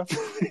Florida.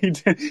 He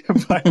did,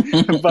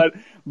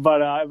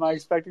 but am I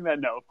expecting that?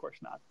 No, of course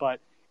not.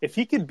 But if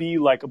he could be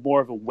like more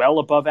of a well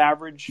above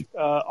average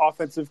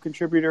offensive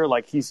contributor,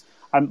 like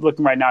I'm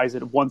looking right now, he's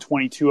at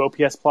 122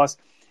 OPS plus.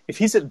 If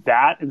he's at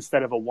that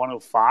instead of a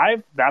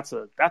 105, that's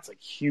a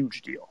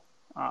huge deal.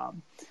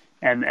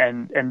 And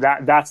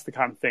that's the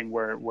kind of thing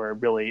where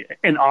really,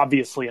 and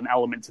obviously an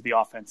element to the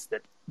offense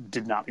that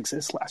did not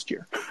exist last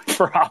year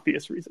for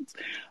obvious reasons.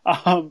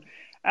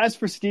 As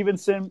for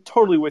Stevenson,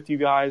 totally with you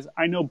guys.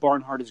 I know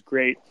Barnhart is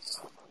great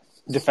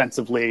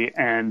defensively,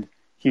 and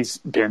he's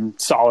been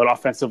solid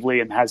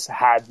offensively and has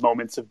had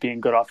moments of being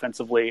good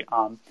offensively.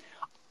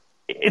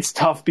 It's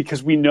tough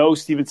because we know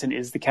Stevenson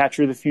is the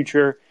catcher of the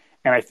future,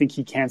 and I think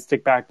he can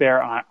stick back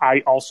there.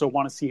 I also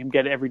want to see him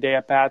get everyday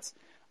at bats.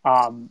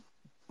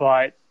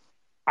 But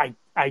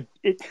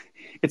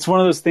it's one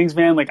of those things,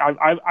 man. Like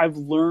I've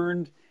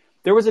learned,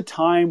 there was a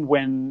time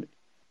when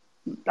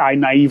I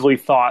naively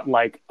thought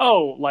like,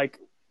 oh, like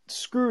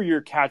screw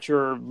your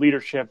catcher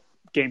leadership,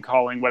 game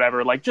calling,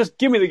 whatever. Like just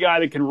give me the guy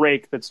that can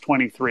rake that's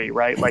 23,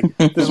 right? Like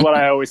this is what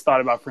I always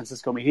thought about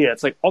Francisco Mejia.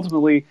 It's like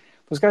ultimately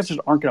those guys just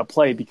aren't going to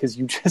play because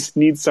you just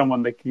need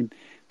someone that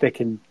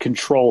can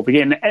control the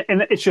game.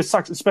 And it just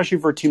sucks, especially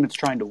for a team that's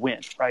trying to win,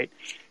 right?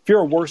 If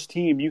you're a worse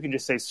team, you can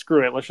just say,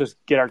 screw it, let's just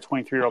get our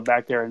 23-year-old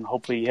back there and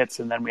hopefully he hits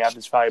and then we have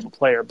this valuable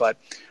player. But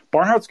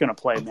Barnhart's going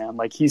to play, man.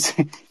 Like he's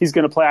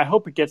going to play. I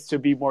hope it gets to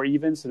be more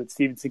even so that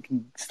Stevenson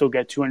can still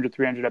get 200,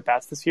 300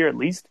 at-bats this year at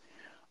least.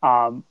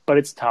 But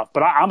it's tough.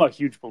 But I'm a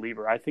huge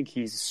believer. I think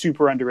he's a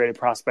super underrated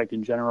prospect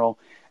in general.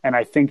 And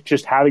I think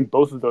just having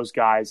both of those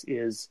guys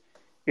is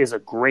a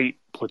great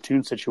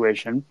platoon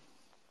situation.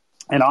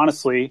 And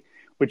honestly,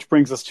 which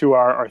brings us to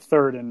our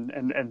third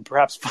and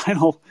perhaps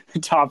final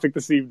topic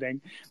this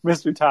evening,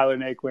 Mr. Tyler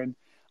Naquin.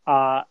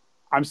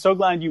 I'm so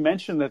glad you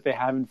mentioned that they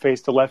haven't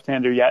faced a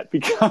left-hander yet,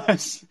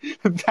 because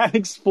that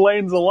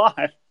explains a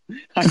lot.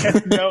 I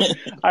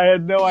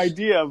had no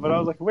idea, but I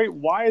was like, wait,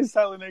 why is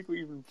Tyler Naquin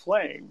even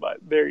playing? But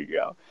there you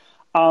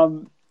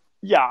go.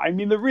 Yeah, I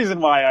mean, the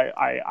reason why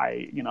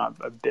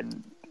I've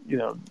been,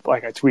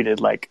 like I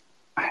tweeted, like,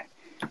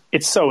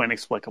 it's so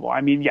inexplicable. I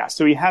mean, yeah,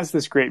 so he has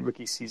this great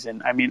rookie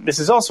season. I mean, this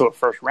is also a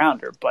first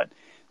rounder, but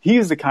he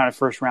is the kind of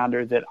first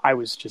rounder that I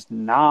was just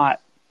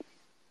not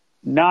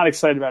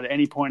excited about at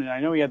any point. And I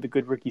know he had the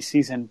good rookie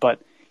season,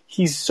 but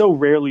he's so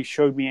rarely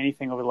showed me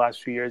anything over the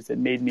last few years that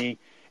made me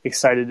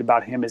excited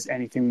about him as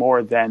anything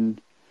more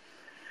than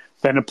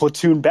a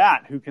platoon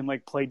bat who can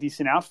like play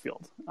decent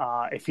outfield.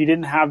 If he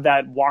didn't have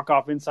that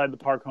walk-off inside the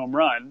park home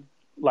run,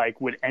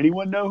 like, would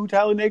anyone know who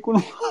Tyler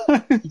Naquin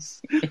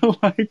was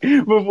like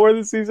before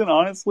the season?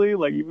 Honestly,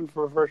 like even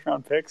for a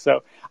first-round pick.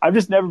 So I've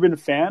just never been a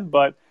fan,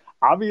 but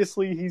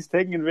obviously he's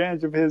taking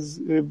advantage of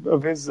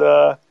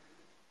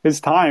his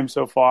time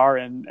so far.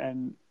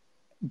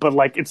 But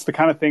like it's the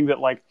kind of thing that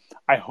like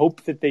I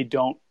hope that they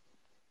don't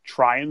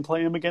try and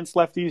play him against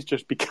lefties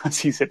just because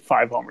he's hit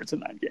 5 homers in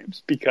 9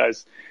 games.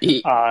 Because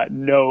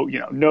know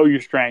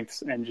your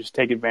strengths and just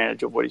take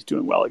advantage of what he's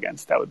doing well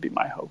against. That would be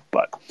my hope,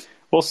 but.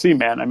 We'll see,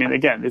 man. I mean,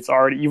 again,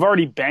 you've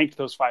already banked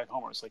those 5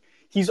 homers. Like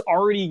he's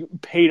already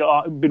paid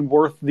off, been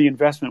worth the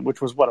investment,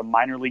 which was a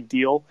minor league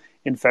deal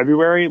in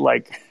February.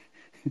 Like,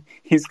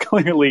 he's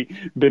clearly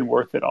been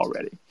worth it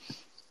already.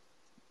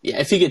 Yeah,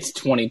 if he gets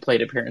 20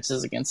 plate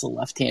appearances against a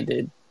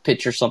left-handed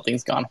pitcher,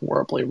 something's gone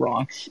horribly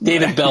wrong.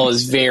 David Bell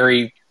is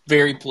very,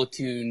 very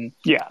platoon.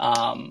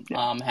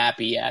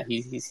 Happy. Yeah,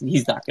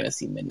 he's not going to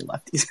see many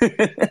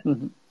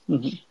lefties.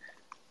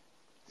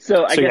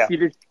 So I guess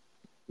you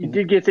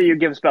did get that you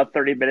give us about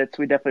 30 minutes.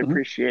 We definitely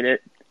appreciate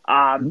it.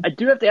 I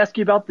do have to ask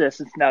you about this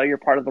since now you're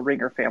part of the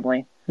Ringer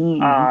family.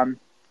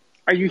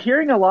 Are you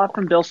hearing a lot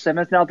from Bill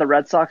Simmons now that the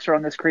Red Sox are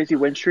on this crazy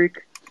win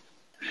streak?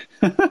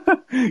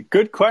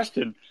 Good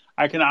question.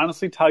 I can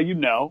honestly tell you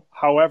no.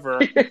 However,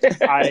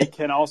 I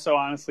can also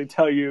honestly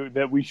tell you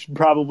that we should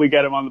probably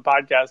get him on the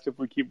podcast if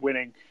we keep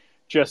winning,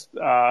 just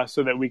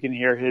so that we can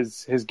hear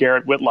his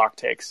Garrett Whitlock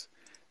takes,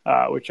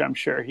 which I'm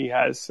sure he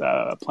has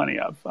plenty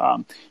of.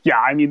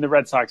 I mean, the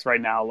Red Sox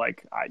right now,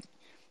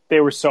 they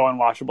were so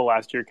unwatchable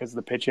last year because of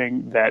the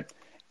pitching that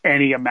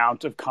any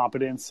amount of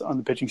competence on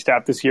the pitching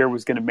staff this year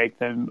was going to make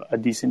them a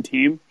decent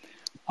team.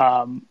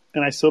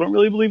 And I still don't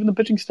really believe in the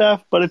pitching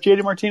staff, but if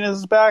JD Martinez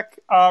is back,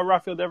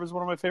 Rafael Devers is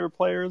one of my favorite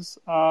players.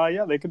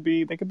 They could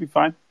be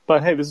fine.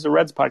 But hey, this is a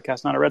Reds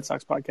podcast, not a Red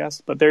Sox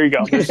podcast. But there you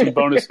go.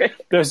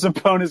 There's some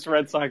bonus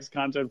Red Sox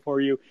content for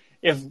you.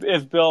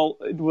 If Bill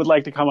would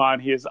like to come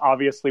on, he is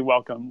obviously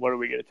welcome. What are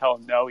we going to tell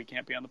him? No, he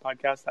can't be on the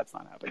podcast. That's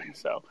not happening.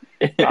 So,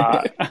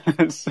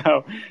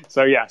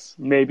 so yes,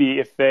 maybe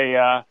if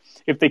they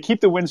keep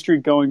the win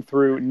streak going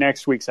through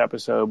next week's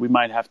episode, we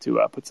might have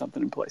to put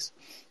something in place.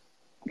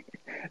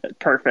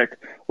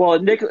 Perfect. Well,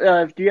 Nick,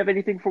 do you have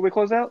anything before we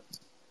close out?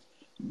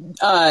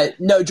 No.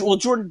 Well,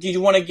 Jordan, do you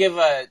want to give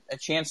a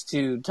chance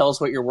to tell us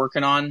what you're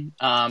working on?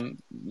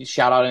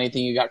 Shout out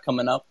anything you got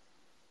coming up.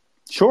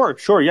 Sure.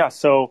 Yeah.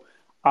 So,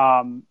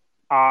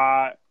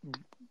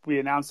 we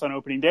announced on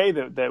opening day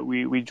that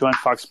we joined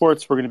Fox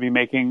Sports. We're going to be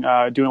doing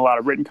a lot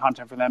of written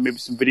content for them, maybe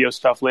some video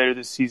stuff later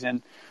this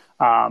season.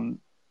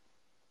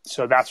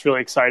 So that's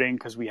really exciting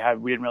because we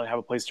didn't really have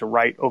a place to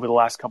write over the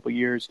last couple of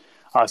years.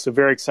 So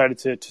very excited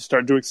to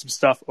start doing some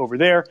stuff over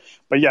there.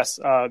 But yes,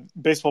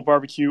 Baseball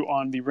Barbecue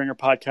on the Ringer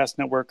Podcast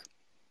Network.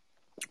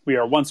 We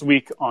are once a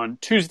week on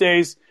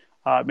Tuesdays.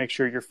 Make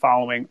sure you're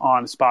following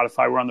on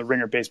Spotify. We're on the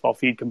Ringer Baseball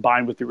feed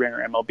combined with the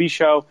Ringer MLB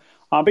show.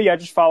 But yeah,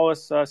 just follow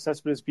us.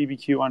 Cespedes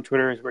BBQ on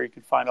Twitter is where you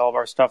can find all of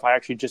our stuff. I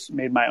actually just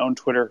made my own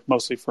Twitter,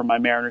 mostly for my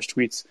Mariners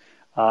tweets,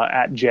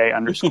 at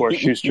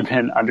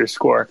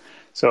J_Schusterman_.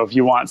 So if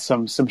you want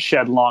some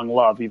shed long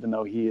love, even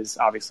though he is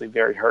obviously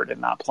very hurt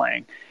and not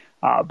playing,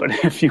 but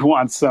if you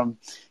want some,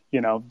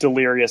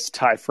 delirious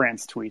Ty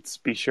France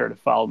tweets, be sure to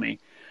follow me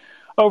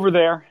over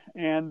there.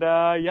 And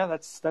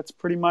that's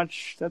pretty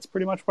much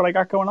what I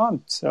got going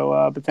on.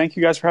 So, but thank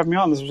you guys for having me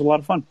on. This was a lot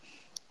of fun.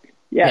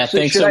 Yeah, so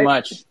thanks so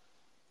much.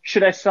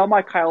 Should I sell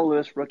my Kyle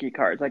Lewis rookie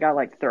cards? I got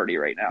 30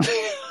 right now.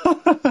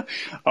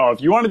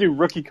 If you want to do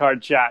rookie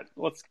card chat,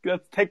 let's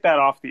take that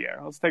off the air.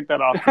 Let's take that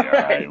off the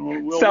air.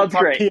 Right? Sounds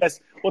great.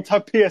 We'll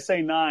talk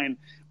PSA 9.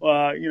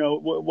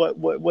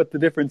 What the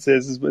difference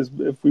is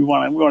if we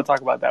want to talk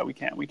about that, we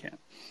can.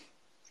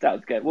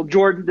 Sounds good. Well,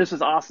 Jordan, this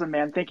is awesome,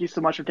 man. Thank you so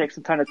much for taking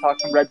some time to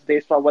talk some Reds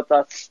baseball with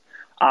us.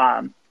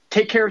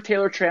 Take care of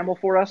Taylor Trammell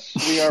for us.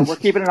 We're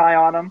keeping an eye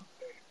on him.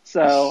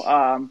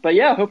 So, but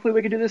yeah, hopefully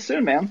we can do this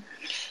soon, man.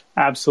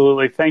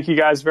 Absolutely. Thank you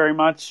guys very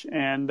much,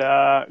 and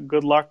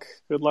good luck.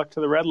 Good luck to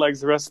the Redlegs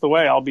the rest of the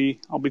way. I'll be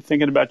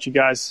thinking about you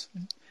guys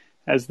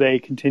as they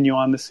continue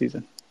on this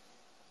season.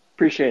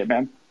 Appreciate it,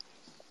 man.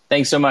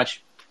 Thanks so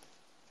much.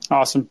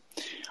 Awesome.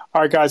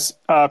 All right, guys.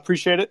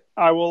 Appreciate it.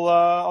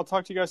 I'll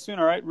talk to you guys soon.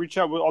 All right. Reach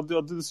out. I'll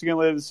do this again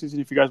later this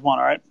season if you guys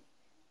want. All right.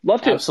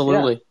 Love to.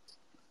 Absolutely.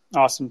 Yeah.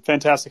 Awesome.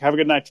 Fantastic. Have a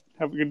good night.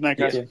 Have a good night,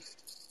 guys. Yeah.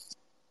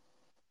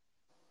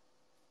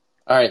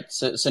 All right,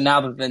 so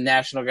now that the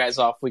national guy's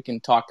off, we can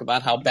talk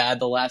about how bad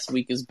the last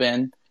week has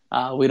been.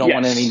 We don't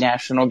want any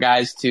national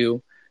guys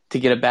to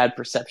get a bad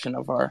perception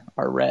of our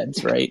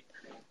Reds, right?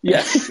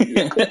 Yes.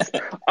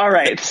 All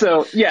right,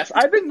 so yes,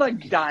 I've been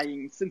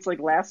dying since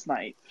last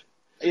night.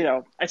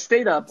 I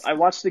stayed up, I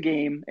watched the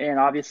game, and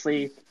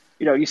obviously,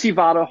 you see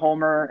Votto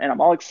homer, and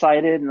I'm all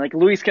excited, and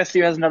Luis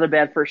Castillo has another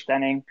bad first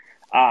inning.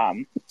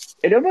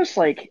 It almost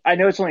I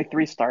know it's only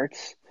 3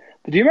 starts.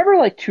 But do you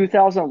remember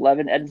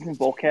 2011 Edinson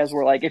Volquez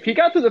where if he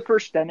got through the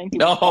first inning?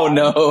 No. I'm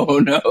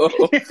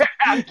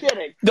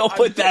kidding. Don't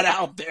put that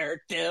out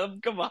there, Tim.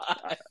 Come on.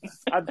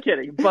 I'm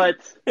kidding. But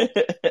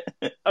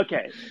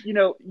okay,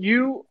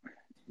 you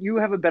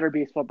have a better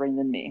baseball brain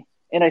than me,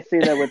 and I say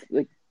that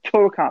with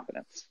total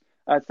confidence.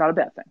 It's not a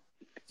bad thing.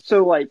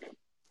 So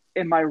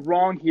am I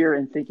wrong here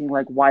in thinking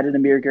why did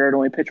Amir Garrett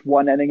only pitch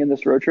 1 inning in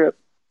this road trip?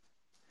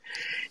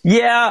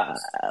 Yeah,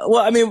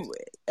 well, I mean,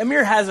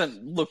 Amir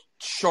hasn't looked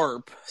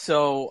sharp,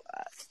 so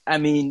I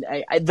mean,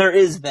 there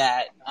is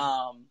that.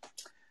 I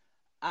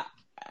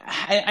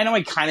know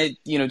I kind of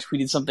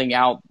tweeted something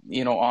out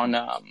on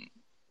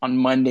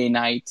Monday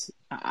night.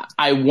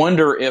 I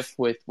wonder if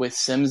with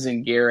Sims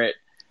and Garrett,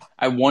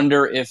 I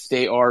wonder if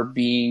they are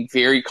being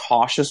very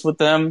cautious with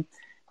them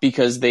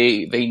because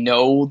they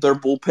know their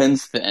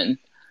bullpen's thin.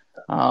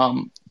 I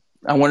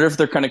wonder if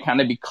they're going to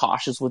kind of be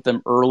cautious with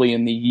them early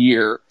in the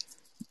year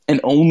and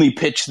only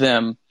pitch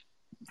them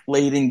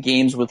late in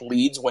games with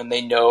leads when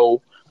they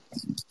know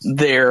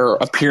their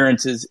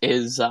appearance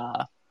is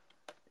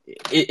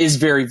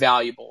very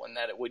valuable and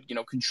that it would,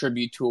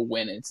 contribute to a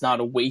win. It's not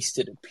a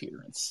wasted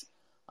appearance.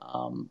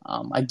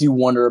 I do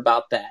wonder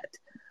about that.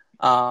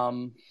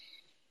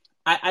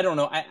 I don't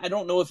know. I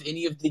don't know if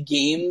any of the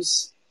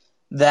games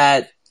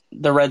that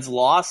the Reds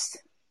lost,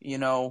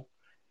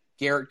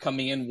 Garrett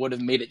coming in would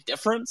have made a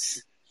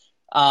difference.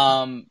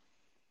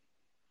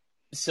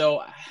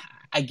 So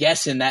I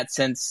guess in that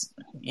sense,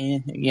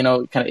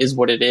 it kind of is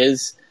what it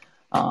is.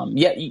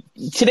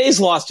 Today's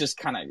loss just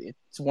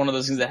it's one of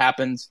those things that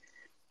happens.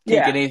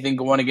 Can't get anything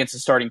going against a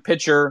starting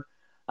pitcher.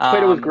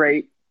 But it was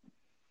great.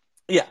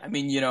 Yeah, I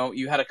mean,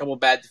 you had a couple of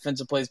bad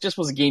defensive plays. Just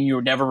was a game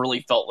you never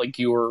really felt like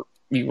you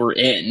were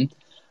in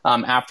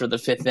after the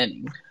fifth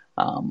inning.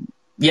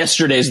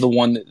 Yesterday's the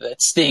one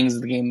that stings,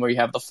 the game where you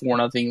have the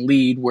 4-0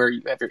 lead, where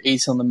you have your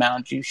ace on the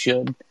mound. You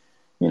should,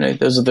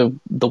 those are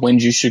the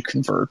wins you should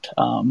convert.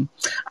 I'm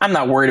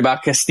not worried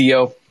about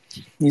Castillo.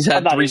 He's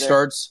had 3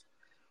 starts.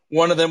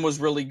 One of them was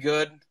really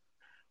good.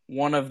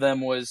 One of them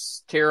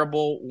was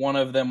terrible. One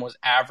of them was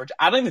average.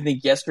 I don't even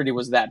think yesterday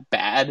was that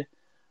bad.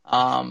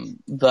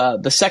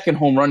 The second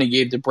home run he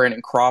gave to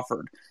Brandon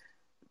Crawford,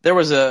 there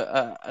was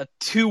a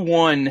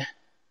 2-1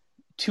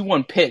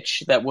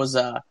 pitch that was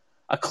a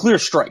clear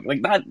strike,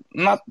 like not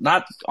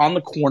on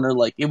the corner,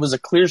 like it was a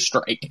clear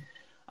strike.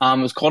 It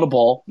was called a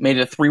ball, made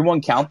it a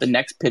 3-1 count. The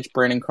next pitch,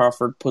 Brandon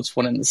Crawford puts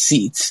one in the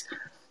seats.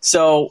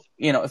 So,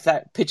 if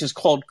that pitch is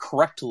called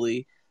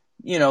correctly,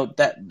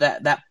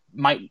 that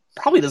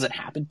probably doesn't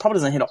happen. Probably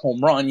doesn't hit a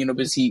home run,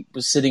 because he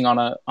was sitting on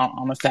a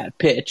fat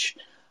pitch.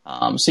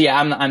 So yeah,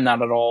 I'm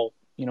not at all,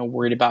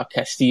 worried about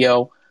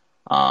Castillo.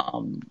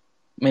 I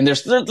mean,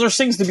 there's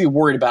things to be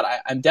worried about.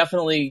 I'm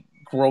definitely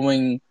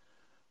growing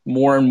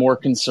more and more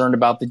concerned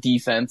about the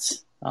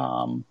defense.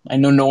 I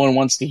know no one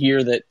wants to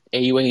hear that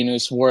Eugenio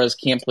Suarez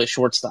can't play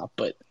shortstop,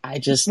 but I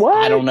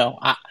don't know.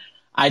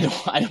 I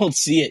don't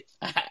see it.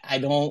 I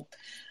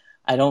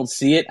don't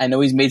see it. I know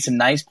he's made some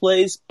nice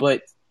plays,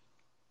 but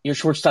your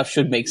shortstop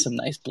should make some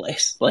nice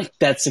plays. Like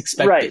that's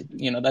expected.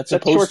 Right. That's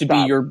supposed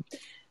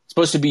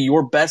to be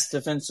your best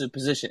defensive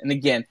position. And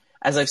again,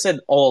 as I've said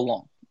all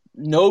along,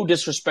 no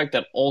disrespect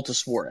at all to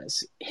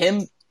Suarez.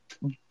 Him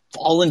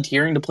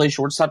volunteering to play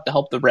shortstop to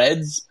help the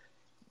Reds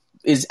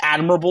is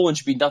admirable and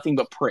should be nothing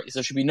but praise.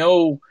 There should be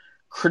no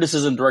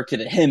criticism directed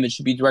at him. It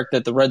should be directed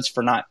at the Reds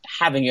for not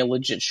having a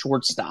legit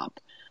shortstop.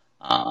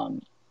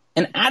 And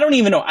I don't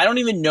even know. I don't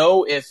even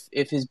know if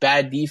his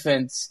bad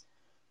defense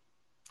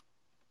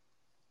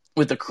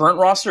with the current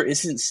roster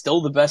isn't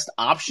still the best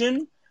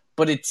option,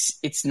 but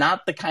it's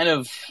not the kind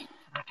of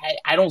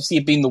I don't see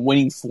it being the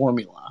winning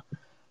formula.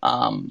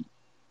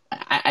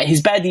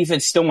 His bad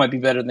defense still might be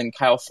better than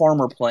Kyle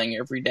Farmer playing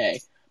every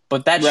day,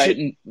 but that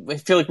shouldn't. I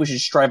feel like we should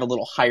strive a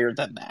little higher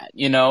than that,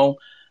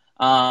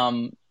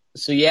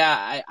 So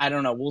yeah, I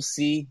don't know. We'll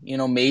see.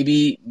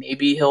 Maybe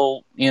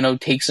he'll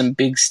take some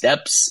big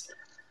steps,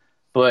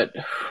 but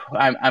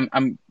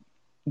I'm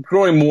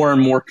growing more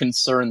and more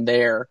concerned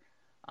there.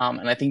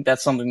 And I think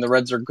that's something the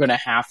Reds are going to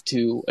have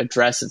to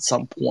address at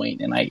some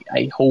point. And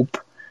I hope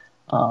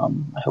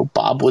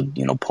Bob would,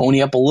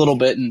 pony up a little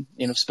bit and,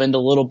 spend a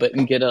little bit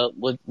and get a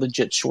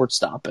legit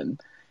shortstop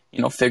and,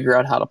 figure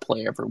out how to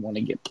play everyone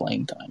and get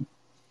playing time.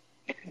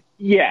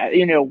 Yeah.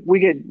 We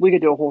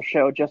could do a whole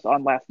show just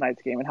on last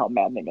night's game and how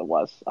maddening it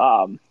was.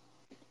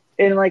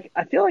 And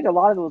I feel like a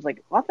lot of it was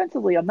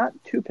offensively, I'm not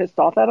too pissed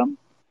off at him.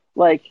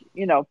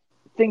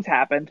 Things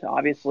happened,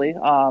 obviously.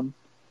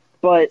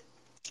 But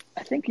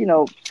I think,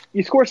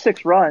 you score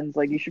 6 runs,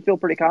 you should feel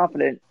pretty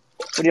confident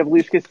when you have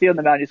Luis Castillo on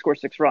the mound, you score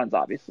 6 runs,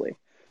 obviously.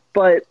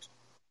 But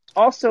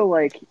also,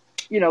 like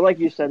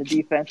you said, the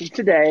defense. And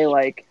today,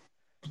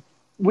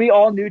 we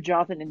all knew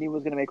Jonathan India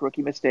was going to make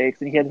rookie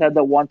mistakes, and he had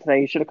the one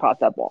today. He should have caught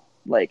that ball.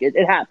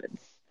 It happens.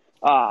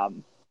 But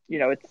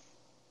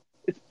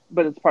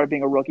it's part of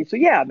being a rookie. So,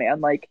 yeah,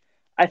 man,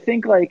 I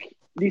think,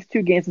 these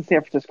 2 games in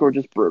San Francisco are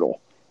just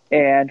brutal.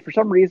 And for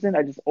some reason,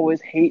 I just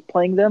always hate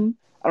playing them.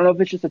 I don't know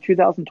if it's just a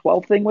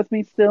 2012 thing with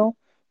me still,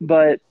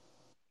 but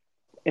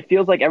it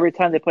feels like every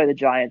time they play the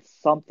Giants,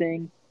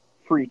 something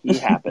freaky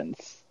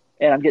happens,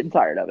 and I'm getting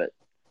tired of it.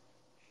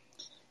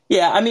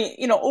 Yeah, I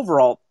mean,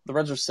 overall, the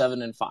Reds are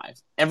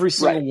 7-5. Every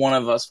single one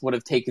of us would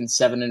have taken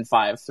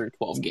 7-5 through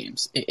 12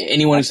 games.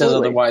 Anyone who says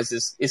otherwise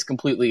is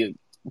completely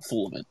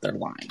full of it. They're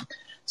lying.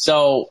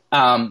 So,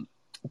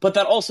 but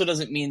that also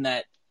doesn't mean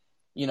that,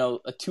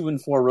 a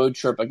 2-4 road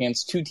trip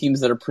against 2 teams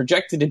that are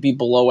projected to be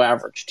below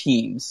average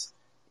teams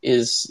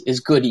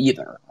is good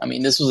either. I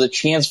mean, this was a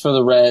chance for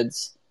the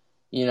Reds,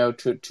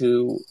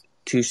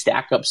 to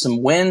stack up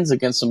some wins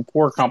against some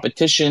poor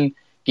competition,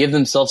 give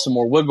themselves some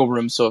more wiggle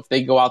room. So if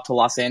they go out to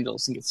Los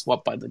Angeles and get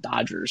swept by the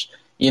Dodgers,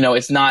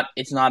 it's not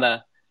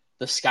the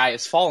sky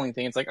is falling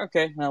thing. It's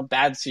okay, well,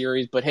 bad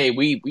series, but hey,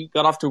 we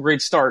got off to a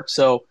great start.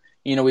 So,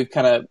 we've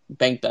kind of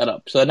banked that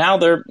up. So now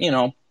they're,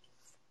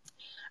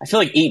 I feel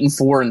like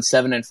 8-4 and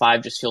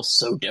 7-5 just feel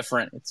so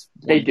different.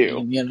 They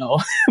do, game,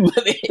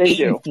 but they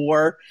do.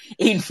 8-4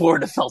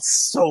 would have felt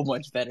so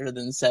much better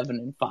than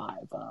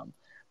 7-5.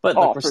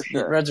 But for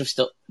sure. The Reds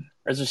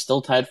are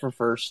still tied for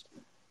first.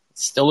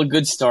 It's still a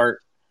good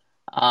start.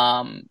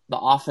 The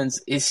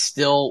offense is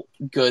still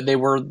good. They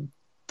were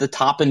the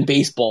top in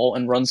baseball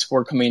in runs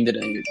scored coming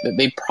today.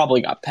 They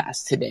probably got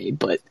passed today,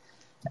 but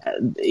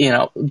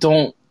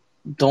don't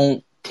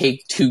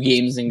take 2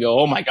 games and go,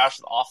 oh my gosh,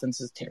 the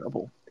offense is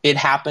terrible. It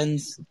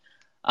happens.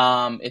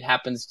 It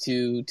happens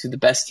to the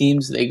best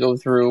teams. They go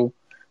through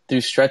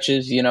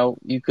stretches.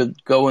 You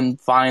could go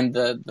and find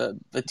the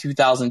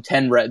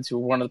 2010 Reds, who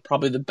were one of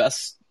probably the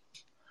best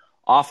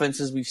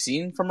offenses we've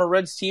seen from a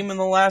Reds team in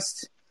the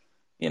last,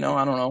 I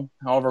don't know,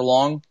 however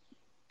long.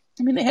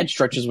 I mean, they had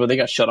stretches where they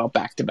got shut out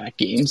back-to-back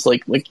games.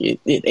 Like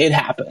it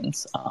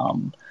happens.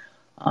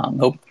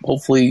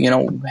 Hopefully,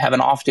 have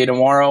an off day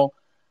tomorrow.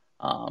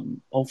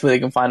 Hopefully they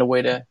can find a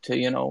way to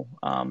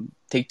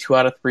take 2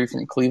 out of 3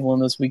 from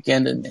Cleveland this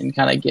weekend and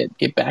kind of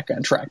get back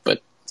on track.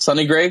 But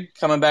Sonny Gray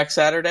coming back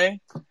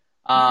Saturday.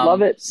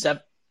 Love it.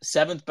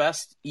 7th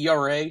best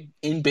ERA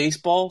in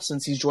baseball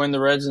since he's joined the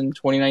Reds in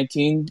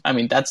 2019. I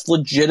mean, that's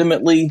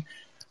legitimately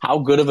how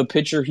good of a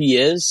pitcher he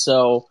is.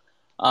 So,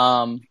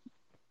 yeah,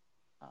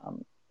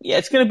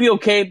 it's going to be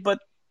okay, but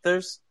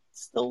there's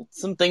still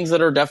some things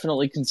that are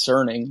definitely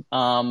concerning.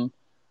 And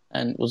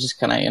we'll just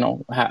kind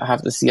of,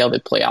 have to see how they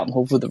play out, and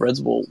hopefully the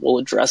Reds will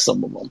address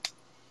some of them.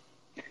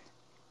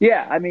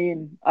 Yeah, I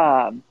mean,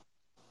 so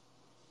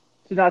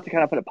not to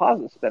kind of put a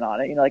positive spin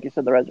on it, like you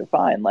said, the Reds are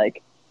fine.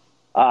 Like,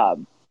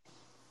 I'm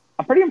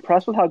pretty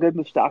impressed with how good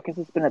Moustakas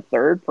has been at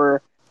third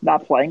for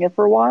not playing it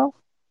for a while.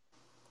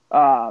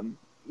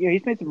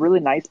 He's made some really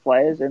nice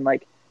plays, and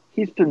like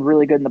he's been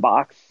really good in the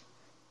box.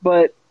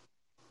 But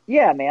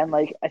yeah, man,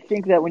 like I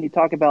think that when you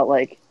talk about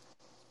like,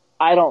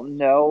 I don't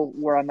know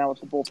where I'm at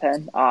with the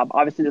bullpen.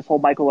 Obviously, this whole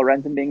Michael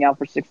Lorenzen being out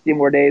for 60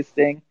 more days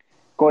thing,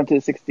 going to the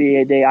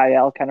 68-day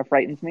IL kind of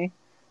frightens me.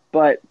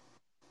 But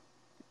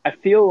I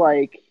feel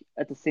like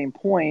at the same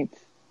point,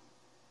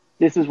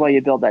 this is why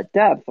you build that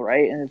depth,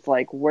 right? And it's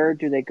like, where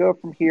do they go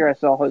from here? I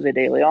saw Jose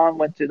De Leon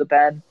went to the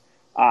pen.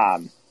 I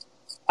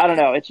don't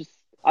know. It's just,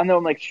 I know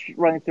I'm like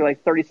running through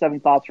like 37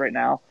 thoughts right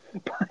now,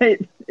 but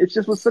it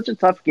just was such a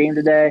tough game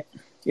today.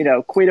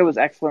 Cueto was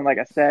excellent, like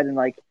I said, and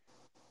like,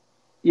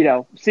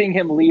 seeing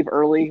him leave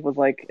early was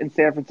like in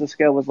San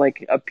Francisco was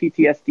like a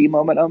PTSD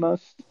moment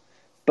almost.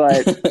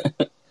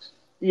 But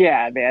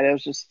yeah, man, it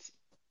was just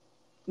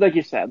like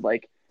you said,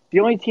 like the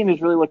only team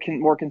who's really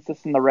looking more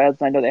consistent than the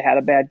Reds, and I know they had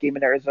a bad game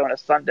in Arizona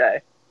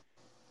Sunday,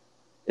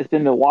 it's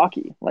been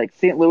Milwaukee. Like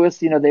St. Louis,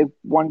 they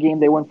one game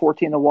they won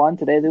 14-1.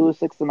 Today they lose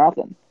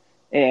 6-0.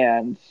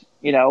 And,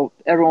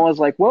 everyone was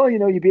like, well,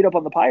 you beat up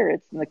on the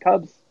Pirates, and the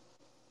Cubs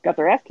got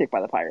their ass kicked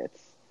by the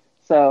Pirates.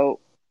 So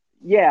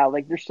yeah,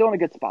 like they're still in a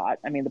good spot.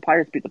 I mean, the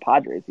Pirates beat the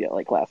Padres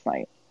last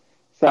night.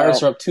 So,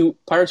 Pirates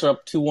are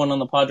up 2-1 on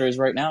the Padres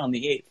right now in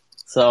the 8th.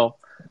 So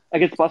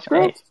against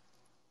Musgrove?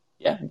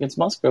 Yeah, against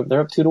Musgrove,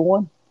 they're up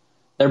 2-1.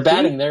 They're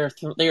batting.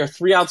 They are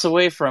 3 outs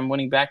away from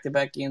winning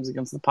back-to-back games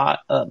against the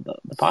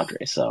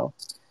Padres. So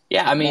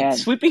yeah, I mean,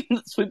 sweeping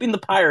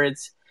the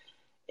Pirates,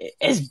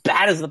 as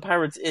bad as the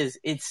Pirates is,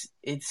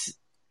 it's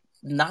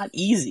not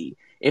easy.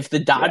 If the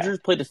Dodgers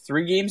played a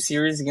 3-game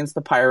series against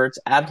the Pirates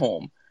at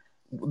home,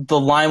 the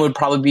line would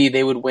probably be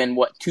they would win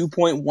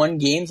 2.1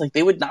 games. Like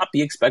they would not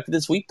be expected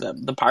to sweep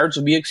them. The Pirates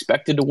would be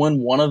expected to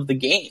win one of the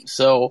games.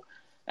 So,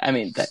 I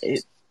mean,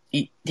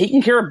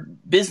 taking care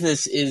of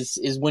business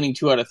is winning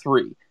 2 out of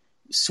 3.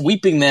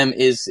 Sweeping them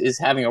is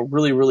having a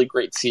really, really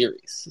great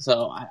series.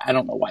 So I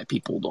don't know why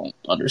people don't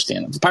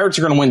understand it. The Pirates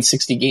are going to win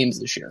 60 games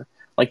this year.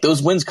 Like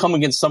those wins come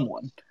against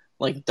someone.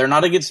 Like they're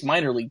not against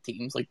minor league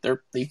teams. Like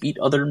they beat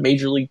other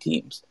major league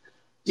teams.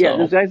 So, yeah,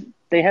 those guys,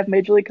 they have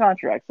major league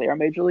contracts. They are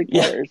major league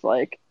players.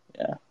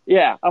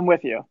 Yeah, I'm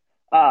with you.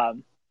 I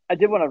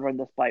did want to run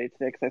this by you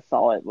today because I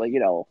saw it. Like,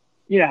 you know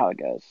how it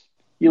goes.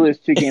 You lose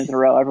 2 games in a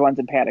row, everyone's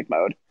in panic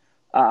mode.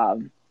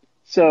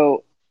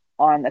 So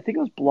on, I think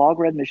it was Blog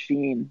Red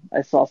Machine,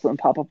 I saw something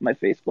pop up on my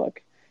Facebook.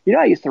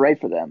 I used to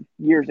write for them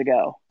years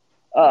ago.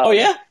 Oh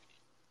yeah?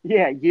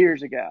 Yeah,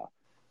 years ago.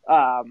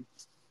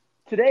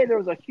 Today there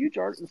was a huge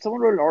article.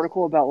 Someone wrote an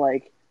article about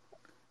like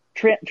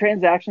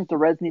transactions the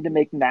Reds need to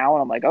make now,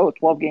 and I'm like,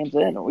 12 games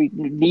in, we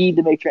need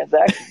to make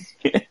transactions.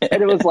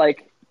 And it was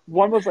like,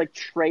 one was like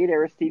trade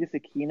Aristides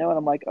Aquino, and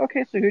I'm like,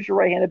 okay, so who's your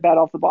right-handed bat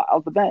off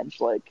the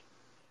bench? Like,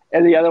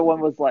 and the other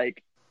one was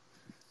like,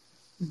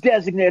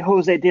 designate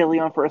Jose De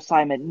Leon for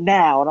assignment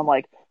now, and I'm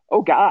like,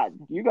 oh god,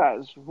 you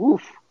guys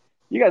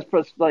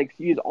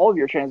use all of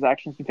your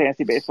transactions in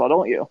fantasy baseball,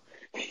 don't you?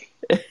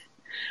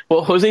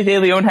 Well, Jose De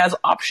Leon has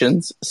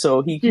options,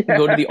 so he can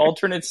go to the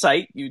alternate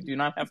site. You do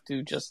not have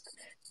to just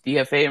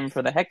DFA him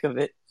for the heck of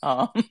it.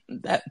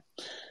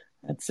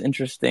 That's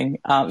interesting.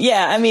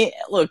 Yeah, I mean,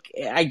 look,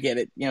 I get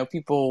it.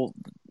 People,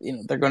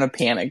 they're going to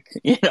panic.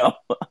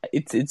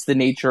 It's the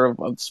nature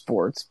of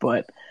sports,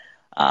 but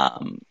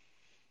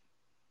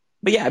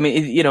yeah, I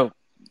mean,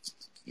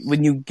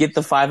 when you get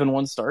the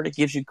 5-1 start, it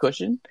gives you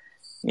cushion.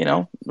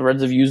 the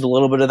Reds have used a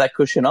little bit of that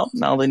cushion up.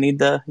 Now they need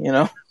to,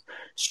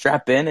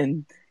 strap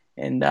in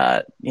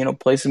and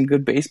play some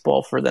good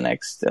baseball for the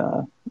next,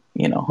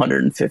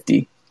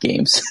 150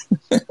 games.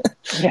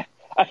 Yeah,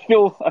 I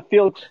feel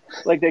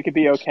like they could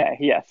be okay.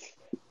 Yes.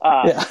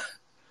 Yeah. A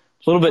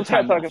little bit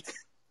time left.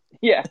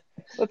 Yeah.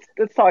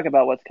 Let's talk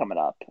about what's coming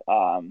up.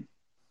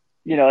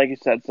 Like you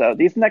said, so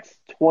these next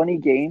 20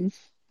 games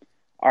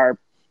are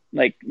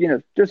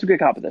there's some good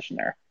competition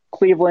there.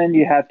 Cleveland,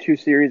 you have 2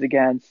 series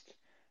against.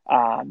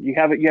 You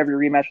have your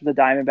rematch with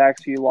the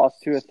Diamondbacks, who you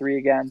lost 2 or 3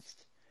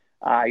 against.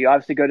 You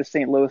obviously go to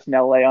St. Louis and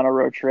LA on a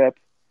road trip,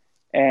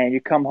 and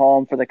you come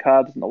home for the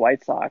Cubs and the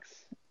White Sox.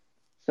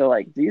 So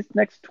these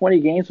next 20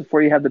 games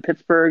before you have the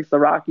Pittsburghs, the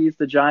Rockies,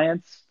 the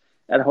Giants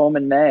at home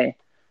in May,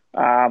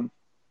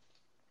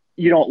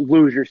 you don't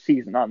lose your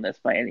season on this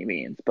by any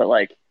means. But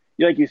like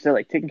you said,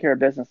 taking care of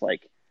business,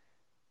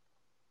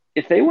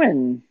 if they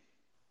win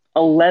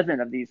 11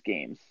 of these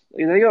games,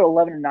 if they go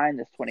 11-9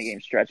 this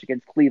 20-game stretch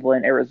against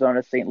Cleveland,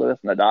 Arizona, St. Louis,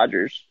 and the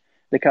Dodgers,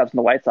 the Cubs and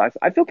the White Sox,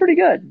 I feel pretty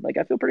good.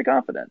 I feel pretty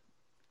confident.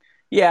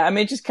 Yeah, I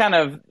mean, just kind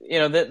of,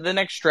 the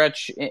next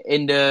stretch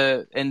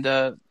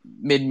into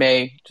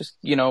mid-May, just,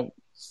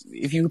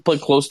 if you play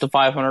close to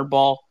 500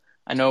 ball,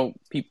 I know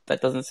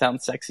that doesn't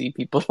sound sexy.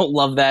 People don't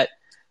love that.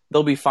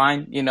 They'll be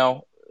fine.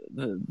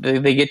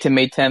 They get to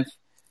May 10th.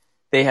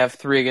 They have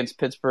 3 against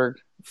Pittsburgh,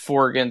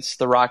 4 against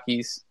the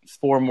Rockies,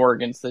 4 more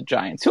against the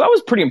Giants, who I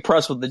was pretty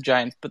impressed with the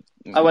Giants, but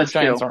the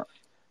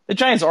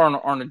Giants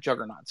aren't a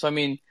juggernaut. So, I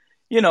mean,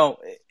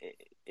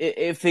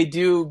 if they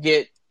do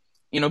get,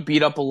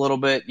 beat up a little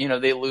bit,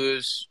 they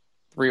lose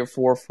 3 or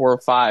 4, 4 or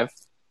 5.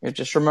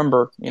 Just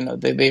remember,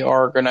 they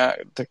are gonna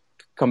to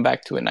come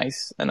back to a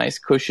nice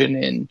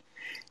cushion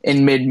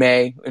in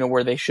mid-May,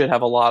 where they should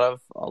have a lot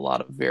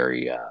of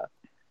very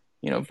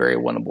very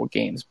winnable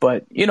games.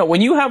 But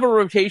when you have a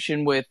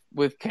rotation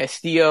with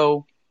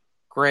Castillo,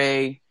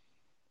 Gray,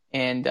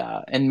 and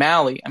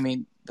Malley, I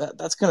mean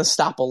that's going to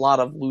stop a lot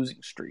of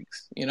losing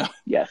streaks.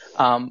 Yes.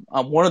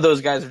 One of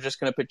those guys are just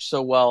going to pitch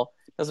so well.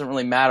 Doesn't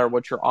really matter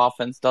what your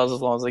offense does as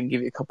long as they can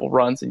give you a couple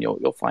runs and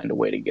you'll find a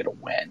way to get a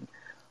win.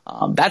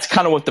 That's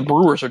kind of what the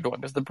Brewers are doing,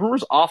 because the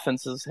Brewers'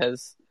 offenses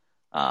has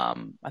I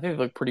think they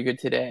look pretty good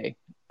today.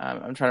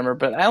 I'm trying to remember,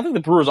 but I don't think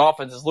the Brewers'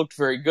 offense has looked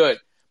very good.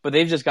 But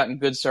they've just gotten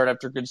good start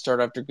after good start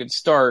after good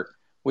start,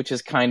 which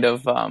has kind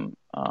of been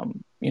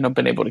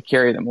able to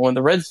carry them. When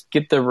the Reds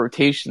get their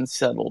rotation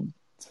settled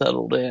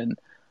in,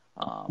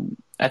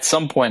 at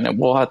some point,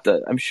 and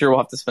I'm sure we'll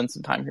have to spend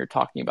some time here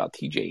talking about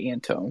TJ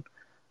Antone.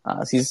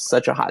 He's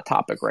such a hot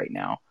topic right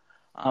now.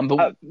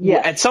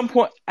 At some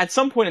point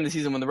in the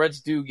season, when the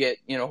Reds do get,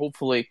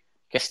 hopefully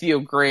Castillo,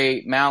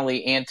 Gray,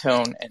 Malley,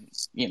 Antone, and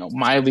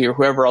Miley or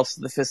whoever else is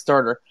the 5th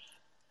starter,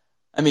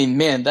 I mean,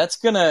 man, that's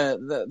gonna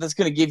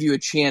give you a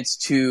chance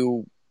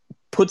to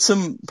put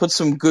some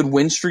good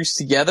win streaks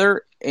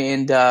together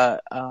and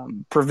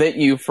prevent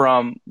you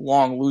from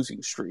long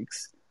losing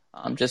streaks.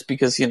 Just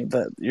because you're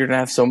gonna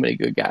have so many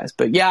good guys.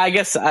 But yeah, I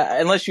guess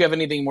unless you have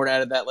anything more to add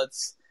to that,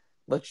 let's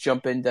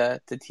jump into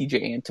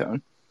TJ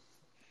Antone.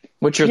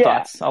 What's your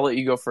thoughts? I'll let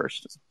you go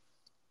first.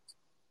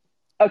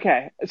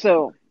 Okay,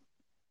 so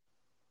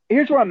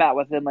here's where I'm at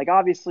with him.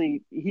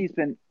 Obviously, he's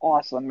been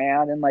awesome,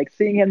 man. And,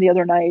 seeing him the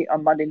other night,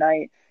 on Monday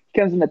night, he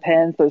comes in the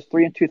pens, those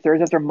 3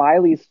 2/3 after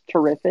Miley's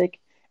terrific,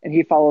 and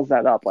he follows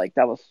that up.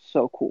 That was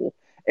so cool.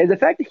 And the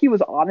fact that he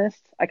was honest,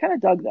 I kind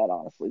of dug that,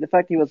 honestly. The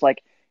fact that he was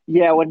like,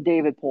 yeah, when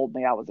David pulled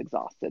me, I was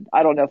exhausted.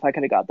 I don't know if I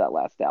could have got that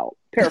last out.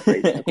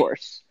 Paraphrasing, of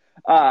course.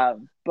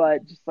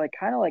 But just,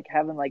 kind of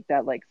having,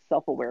 that,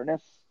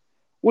 self-awareness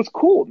was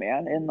cool,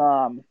 man.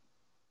 And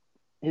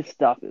his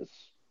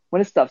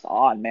stuff's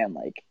on, man,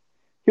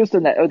 he was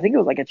doing that. I think it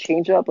was a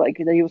changeup,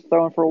 that he was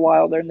throwing for a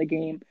while there in the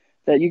game,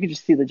 that you could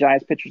just see the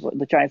Giants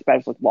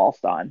batters look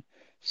lost on.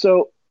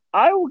 So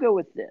I will go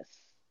with this.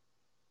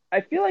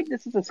 I feel like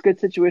this is a good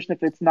situation.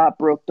 If it's not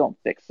broke, don't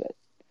fix it.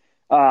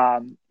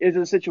 Is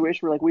it a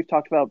situation where, we've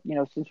talked about,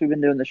 since we've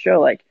been doing the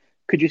show,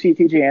 could you see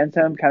TJ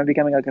Antone kind of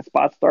becoming a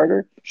spot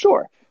starter?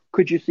 Sure.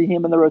 Could you see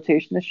him in the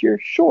rotation this year?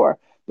 Sure.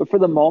 But for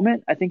the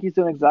moment, I think he's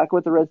doing exactly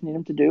what the Reds need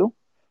him to do.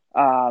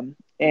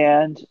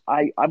 And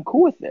I'm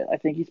cool with it. I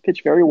think he's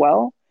pitched very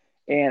well.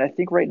 And I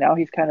think right now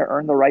he's kind of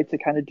earned the right to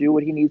kind of do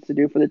what he needs to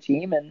do for the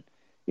team. And,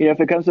 if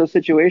it comes to a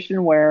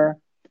situation where,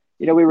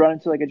 we run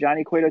into a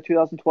Johnny Cueto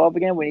 2012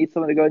 again, we need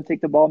someone to go and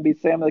take the ball and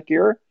beat Sam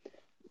LeCure,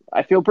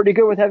 I feel pretty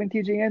good with having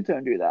TJ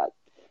Antone do that.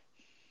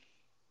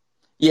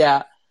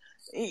 Yeah.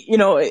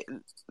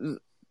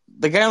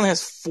 The guy only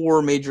has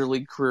 4 major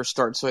league career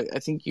starts, so I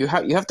think you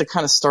have to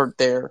kind of start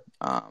there.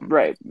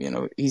 Right.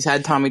 He's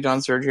had Tommy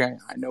John surgery.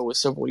 I know it was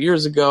several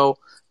years ago,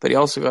 but he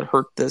also got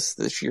hurt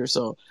this year.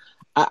 So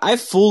I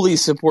fully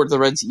support the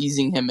Reds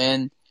easing him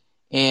in.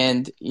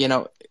 And,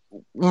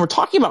 when we're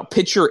talking about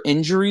pitcher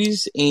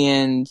injuries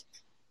and,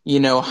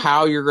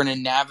 how you're going to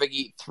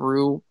navigate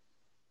through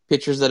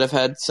pitchers that have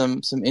had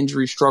some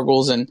injury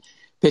struggles and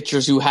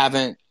pitchers who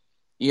haven't,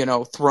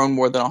 thrown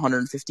more than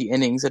 150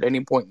 innings at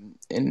any point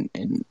in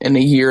a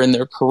year in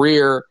their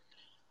career.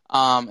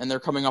 and they're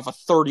coming off a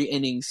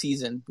 30-inning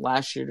season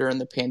last year during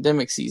the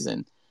pandemic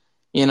season.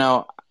 You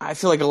know, I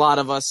feel like a lot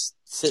of us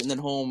sitting at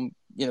home,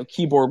 you know,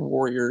 keyboard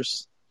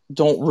warriors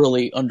don't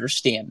really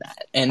understand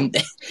that. And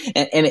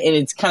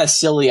it's kind of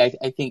silly,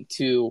 I think,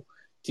 to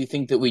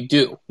think that we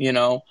do, you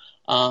know.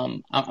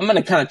 I'm going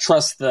to kind of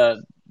trust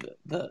the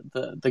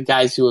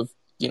guys who have,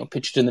 you know,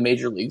 pitched in the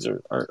major leagues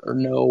or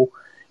know,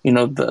 you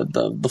know,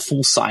 the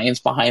full science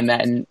behind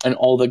that and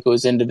all that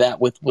goes into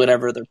that with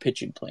whatever their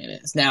pitching plan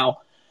is. Now,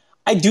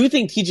 I do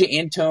think TJ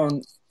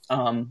Antone,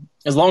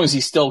 as long as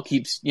he still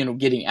keeps, you know,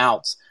 getting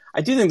outs,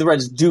 I do think the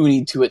Reds do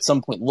need to at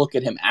some point look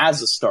at him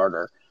as a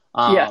starter.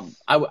 Yes.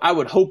 I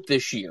would hope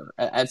this year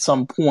at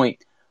some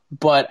point,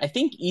 but I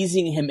think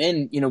easing him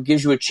in, you know,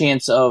 gives you a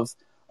chance of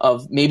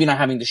maybe not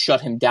having to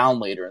shut him down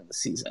later in the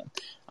season.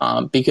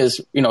 Because,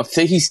 you know, if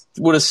he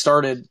would have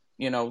started,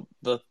 you know,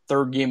 the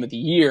third game of the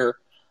year,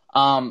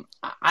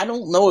 I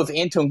don't know if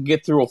Antone can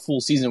get through a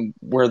full season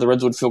where the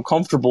Reds would feel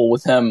comfortable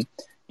with him,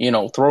 you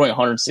know, throwing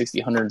 160,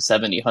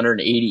 170,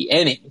 180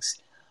 innings.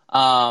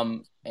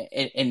 And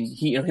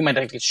he, you know, he might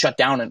not get shut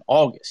down in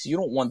August. You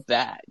don't want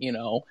that, you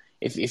know.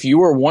 If you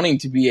were wanting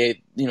to be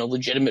a, you know,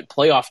 legitimate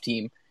playoff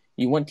team,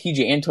 you want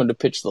TJ Antone to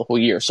pitch the whole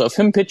year. So if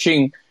him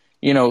pitching,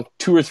 you know,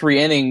 2 or 3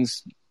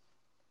 innings,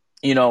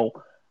 you know,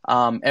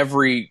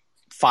 every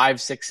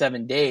 5, 6,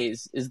 7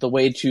 days is the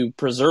way to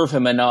preserve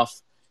him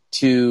enough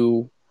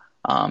to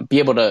be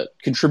able to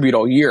contribute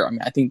all year. I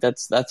mean, I think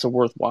that's a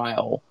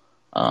worthwhile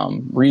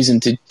reason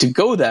to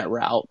go that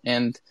route.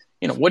 And,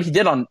 you know, what he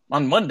did on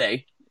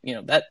Monday, you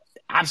know, that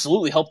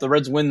absolutely helped the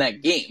Reds win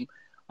that game.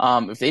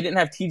 If they didn't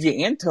have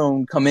TJ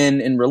Antone come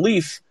in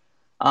relief,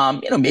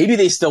 you know, maybe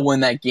they still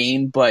win that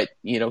game, but,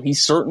 you know, he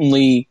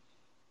certainly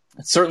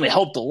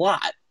helped a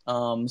lot.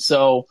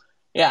 So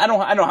yeah, I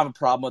don't have a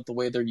problem with the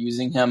way they're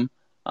using him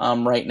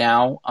right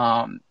now.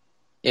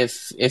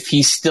 If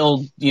he's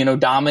still, you know,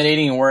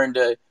 dominating and we're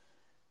into,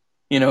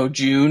 you know,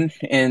 June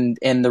and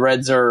the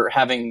Reds are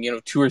having, you know,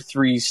 2 or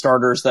 3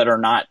 starters that are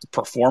not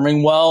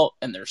performing well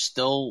and they're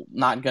still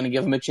not going to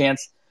give him a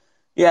chance,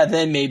 yeah,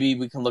 then maybe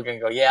we can look and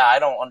go, yeah, I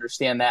don't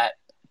understand that.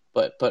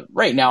 But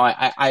right now,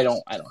 I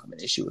don't have an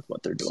issue with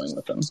what they're doing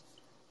with him.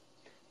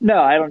 No,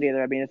 I don't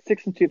either. I mean, it's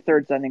 6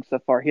 2/3 innings so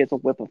far. He has a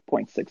WHIP of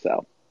 .60. I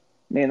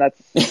mean,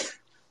 that's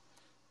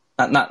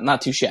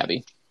not too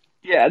shabby.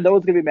 Yeah, no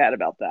one's gonna be mad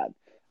about that.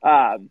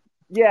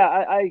 Yeah,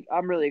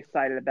 I'm really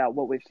excited about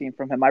what we've seen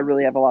from him. I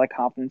really have a lot of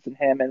confidence in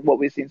him and what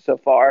we've seen so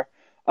far.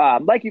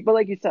 Like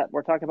you said,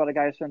 we're talking about a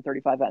guy who's thrown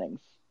 35 innings,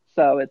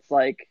 so it's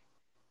like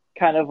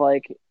kind of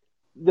like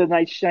the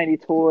nice shiny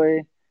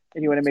toy,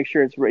 and you want to make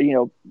sure it's ready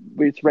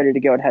to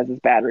go and has its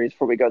batteries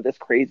before we go this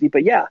crazy.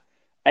 But yeah,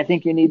 I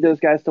think you need those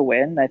guys to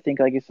win. I think,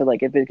 like you said,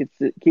 like if it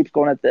keeps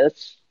going at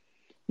this,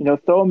 you know,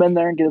 throw them in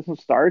there and get some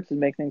starts and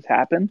make things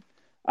happen.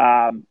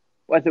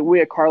 I think we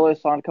had Carlos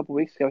on a couple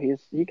weeks ago.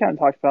 He kind of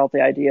talked about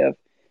the idea of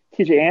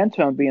TJ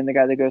Antone being the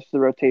guy that goes to the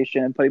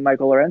rotation and putting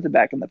Michael Lorenzen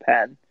back in the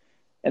pen.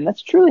 And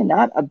that's truly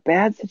not a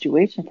bad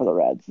situation for the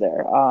Reds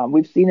there.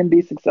 We've seen him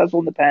be successful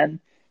in the pen,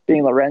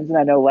 being Lorenzen.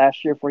 I know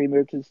last year before he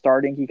moved to the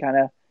starting, he kind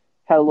of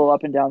had a little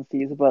up and down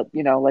season. But,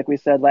 you know, like we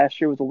said, last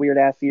year was a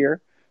weird-ass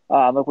year,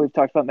 like we've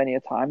talked about many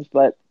a times.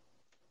 But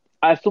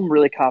I'm still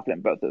really confident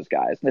in both those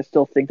guys. And I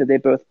still think that they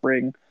both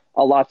bring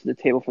a lot to the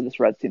table for this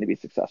Reds team to be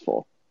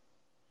successful.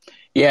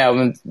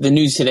 Yeah, the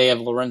news today of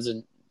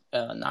Lorenzen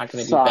not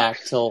going to be back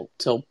till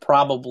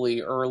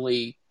probably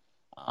early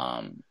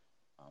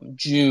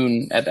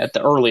June at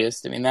the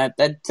earliest. I mean,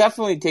 that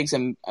definitely takes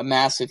a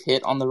massive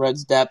hit on the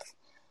Reds' depth.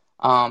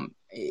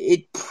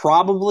 It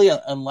probably,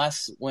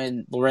 unless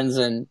when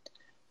Lorenzen,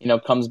 you know,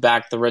 comes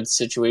back, the Reds'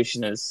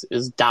 situation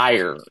is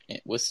dire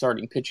with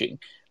starting pitching.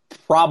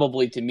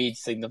 Probably, to me,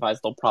 signifies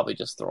they'll probably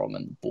just throw him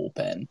in the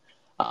bullpen.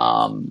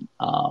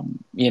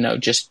 You know,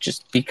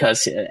 just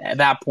because at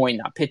that point,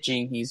 not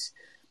pitching, it's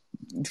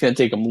going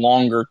to take him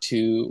longer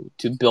to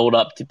build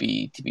up to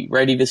be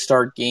ready to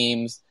start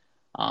games.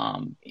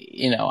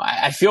 You know,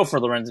 I feel for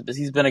Lorenzen because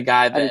he's been a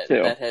guy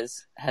that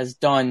has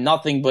done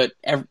nothing but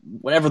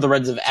whatever the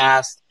Reds have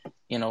asked.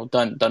 You know,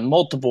 done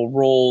multiple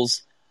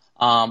roles.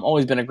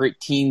 Always been a great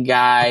team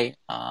guy.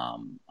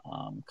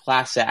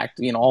 Class act.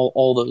 You know,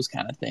 all those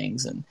kind of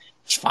things, and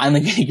he's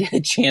finally going to get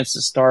a chance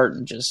to start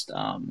and just.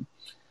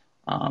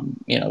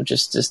 You know,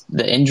 just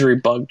the injury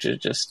bug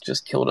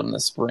just killed him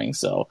this spring.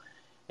 So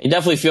I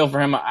definitely feel for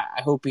him.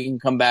 I hope he can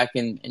come back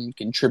and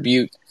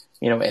contribute,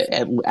 you know,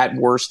 at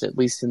worst, at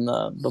least in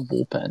the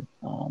bullpen.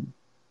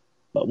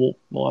 But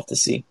we'll have to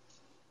see.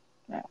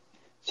 Yeah.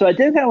 So I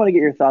did kind of want to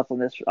get your thoughts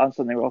on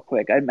something real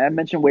quick. I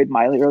mentioned Wade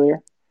Miley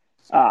earlier.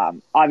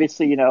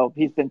 Obviously, you know,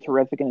 he's been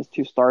terrific in his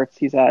 2 starts.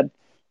 He's had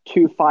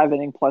 2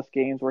 5-inning plus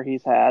games where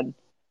he's had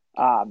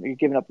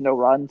given up no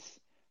runs.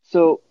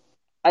 So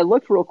I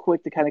looked real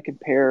quick to kind of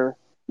compare.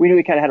 We knew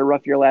he kind of had a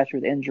rough year last year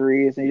with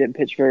injuries, and he didn't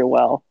pitch very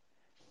well.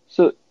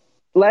 So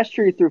last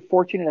year he threw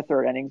 14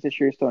 1/3 innings. This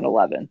year he's throwing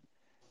 11.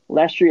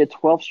 Last year he had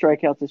 12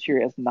 strikeouts. This year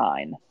he has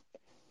 9.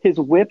 His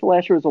WHIP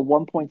last year was a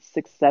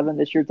 1.67.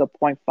 This year it's a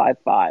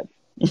 0.55.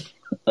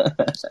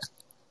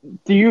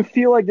 Do you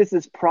feel like this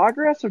is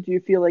progress, or do you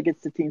feel like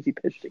it's the teams he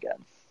pitched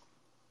against?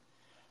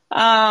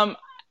 I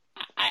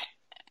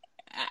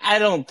I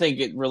don't think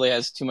it really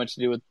has too much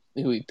to do with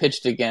who he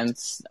pitched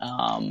against.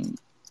 I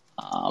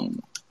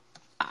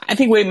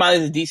think Wade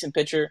Miley's a decent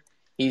pitcher.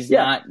 He's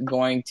not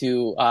going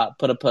to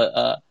put up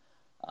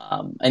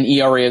an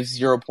ERA of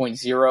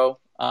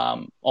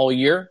 0.0 all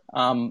year.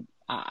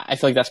 I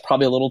feel like that's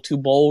probably a little too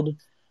bold.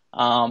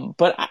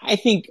 But I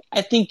think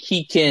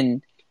he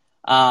can,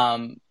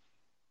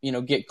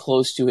 get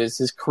close to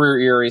his career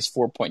ERA is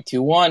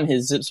 4.21.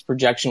 His ZiPS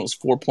projection was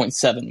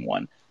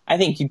 4.71. I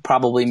think he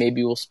probably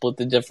maybe will split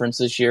the difference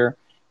this year.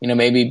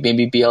 Maybe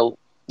be a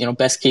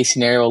best case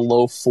scenario, a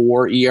low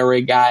 4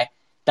 ERA guy.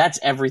 That's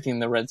everything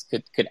the Reds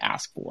could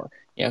ask for.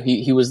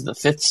 He was the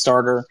 5th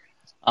starter.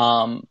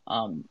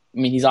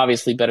 He's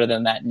obviously better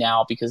than that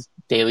now because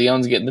De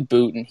Leon's getting the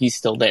boot and he's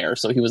still there,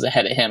 so he was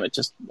ahead of him. It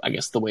just, I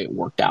guess, the way it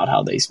worked out,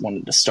 how they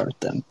wanted to start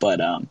them.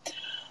 But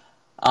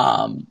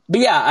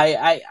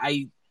yeah,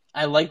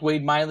 I like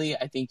Wade Miley.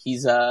 I think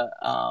he's a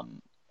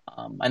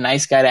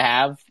nice guy to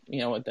have,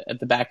 at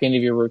the back end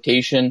of your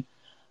rotation.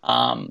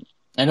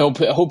 And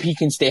hope he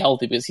can stay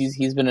healthy because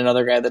he's been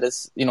another guy that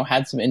has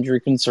had some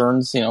injury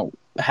concerns.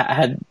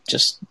 Had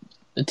just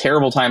a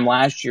terrible time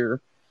last year,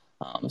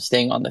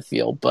 staying on the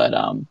field. But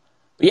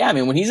yeah,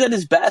 when he's at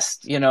his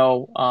best, he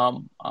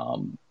can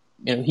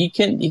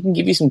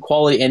give you some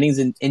quality innings.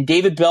 And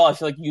David Bell, I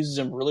feel like uses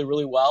him really,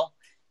 really well.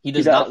 He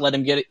does not let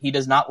him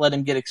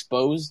get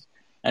exposed.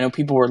 I know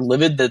people were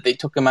livid that they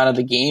took him out of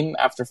the game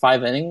after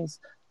 5 innings.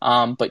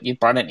 But you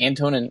brought in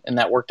Antone and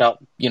that worked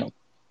out,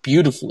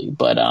 beautifully.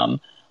 But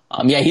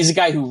yeah, he's a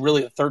guy who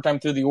really, the third time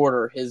through the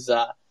order, his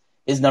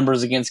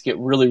numbers against get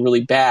really,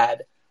 really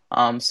bad.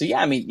 So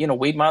yeah,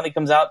 Wade Miley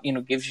comes out,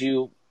 gives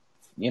you,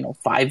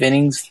 5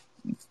 innings,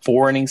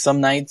 4 innings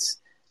some nights,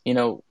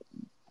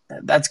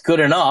 that's good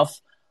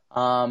enough.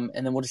 And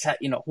then we'll just have,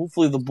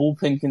 hopefully the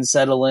bullpen can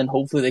settle in.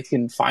 Hopefully they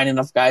can find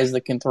enough guys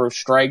that can throw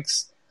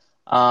strikes.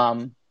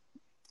 And,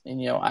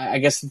 I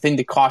guess the thing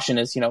to caution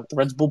is, the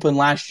Reds bullpen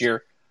last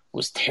year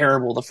was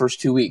terrible the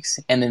first 2 weeks,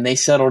 and then they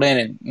settled in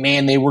and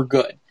man, they were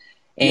good.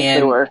 And yes,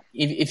 they were.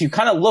 If you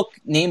kind of look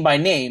name by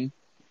name,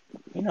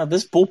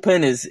 this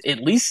bullpen is at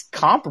least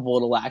comparable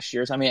to last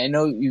year's. I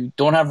know you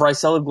don't have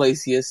Raisel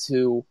Iglesias,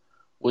 who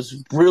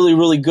was really,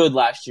 really good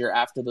last year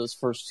after those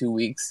first 2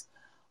 weeks.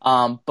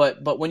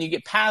 But when you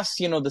get past,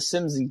 the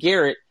Sims and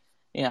Garrett,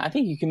 I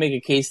think you can make a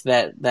case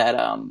that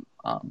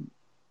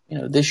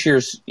this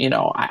year's,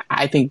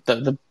 I think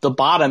the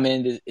bottom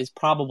end is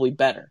probably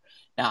better.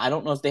 Now, I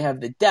don't know if they have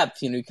the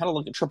depth. You kind of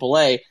look at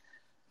AAA.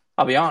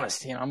 I'll be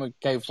honest, I'm a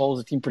guy who follows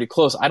the team pretty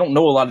close. I don't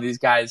know a lot of these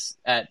guys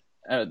at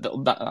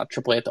not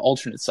AAA, at the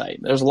alternate site.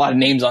 There's a lot of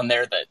names on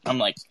there that I'm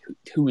like,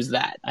 who is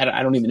that?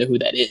 I don't even know who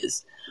that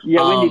is.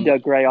 Yeah, we need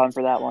Doug Gray on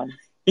for that one.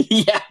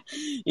 Yeah.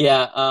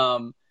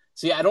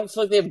 So yeah, I don't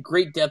feel like they have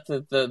great depth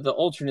at the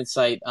alternate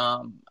site.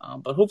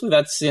 But hopefully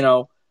that's, I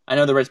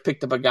know the Reds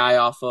picked up a guy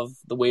off of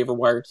the waiver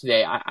wire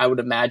today. I would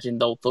imagine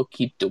they'll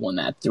keep doing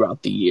that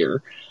throughout the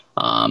year.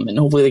 And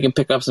hopefully they can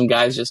pick up some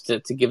guys just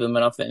to give them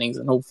enough innings,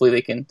 and hopefully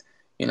they can,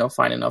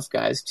 find enough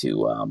guys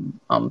to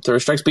throw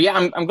strikes. But yeah,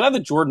 I'm glad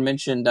that Jordan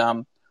mentioned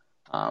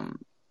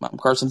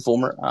Carson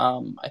Fulmer.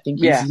 I think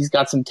he's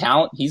got some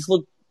talent. He's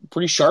looked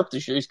pretty sharp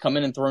this year. He's come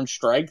in and thrown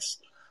strikes,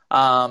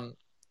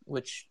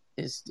 which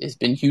has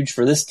been huge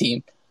for this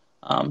team.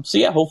 So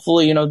yeah,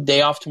 hopefully,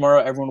 day off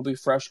tomorrow, everyone will be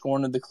fresh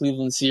going to the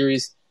Cleveland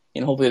series,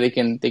 and hopefully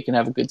they can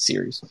have a good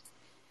series.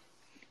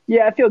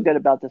 Yeah, I feel good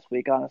about this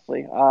week,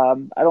 honestly.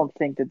 I don't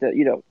think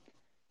that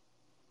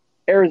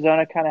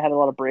Arizona kind of had a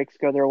lot of breaks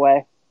go their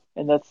way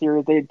in that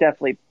series. They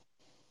definitely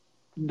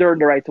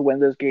earned the right to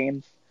win those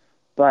games,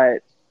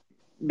 but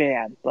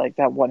man, like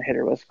that one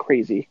hitter was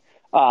crazy.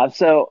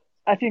 So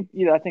I think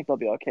they'll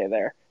be okay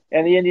there.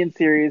 And the Indian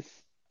series,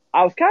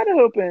 I was kind of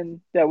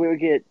hoping that we would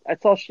get. I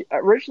saw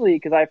originally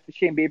because I have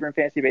Shane Bieber in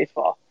fantasy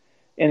baseball,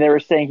 and they were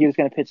saying he was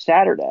going to pitch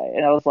Saturday,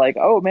 and I was like,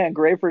 oh man,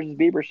 Gray versus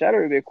Bieber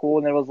Saturday would be cool.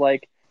 And then it was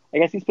like, I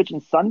guess he's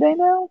pitching Sunday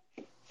now,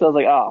 so I was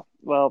like, oh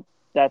well,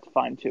 that's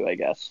fine too, I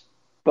guess.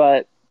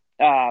 But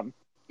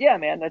yeah,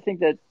 man, I think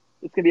that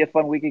it's going to be a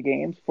fun week of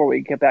games before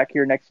we get back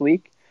here next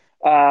week.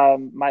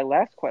 My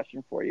last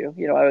question for you,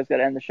 I always got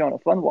to end the show on a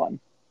fun one.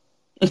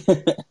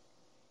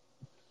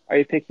 Are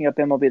you picking up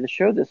MLB The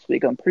Show this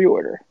week on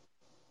pre-order?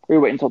 Or are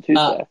you waiting until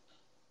Tuesday?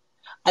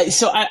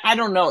 I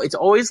don't know. It's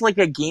always like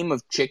a game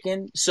of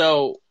chicken.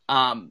 So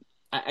I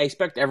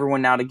expect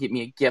everyone now to get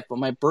me a gift, but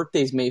my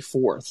birthday's May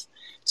 4th.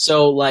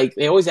 So like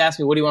they always ask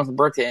me, what do you want for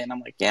birthday? And I'm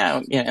like, yeah,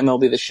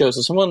 MLB The Show.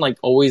 So someone like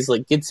always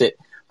like gets it,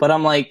 but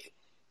I'm like,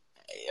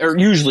 or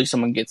usually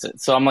someone gets it.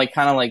 So I'm like,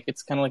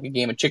 it's kind of like a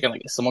game of chicken.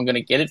 Like, is someone going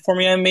to get it for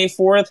me on May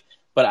 4th?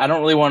 But I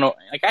don't really want to,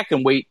 like, I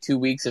can wait 2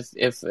 weeks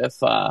if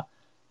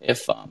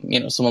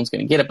someone's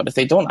going to get it. But if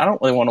they don't, I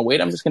don't really want to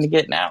wait. I'm just going to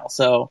get it now.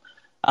 So,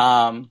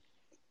 I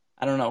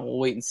don't know. We'll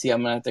wait and see.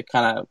 I'm going to have to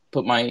kind of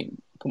put my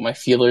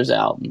feelers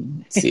out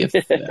and see if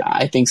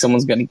I think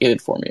someone's going to get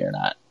it for me or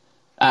not.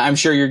 I'm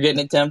sure you're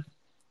getting it, Tim.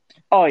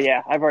 Oh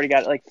yeah. I've already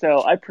got it.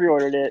 So I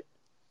pre-ordered it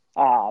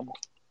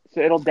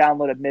So it'll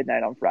download at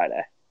midnight on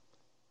Friday.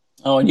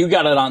 Oh, and you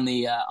got it on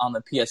the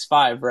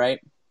PS5, right?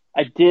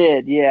 I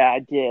did. Yeah, I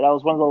did. I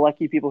was one of the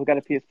lucky people who got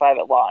a PS5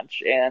 at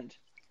launch, and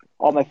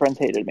all my friends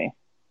hated me.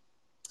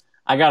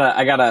 I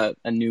got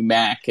a new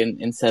Mac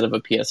instead of a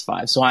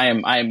PS5, so I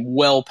am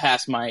well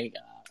past my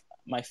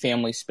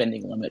family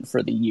spending limit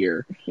for the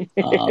year.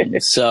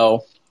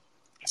 So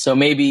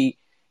maybe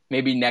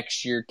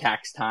next year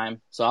tax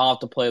time. So I'll have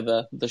to play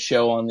the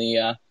show on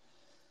the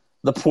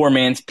poor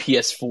man's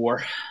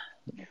PS4.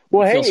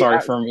 Well, feel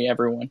sorry for me,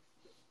 everyone.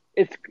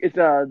 It's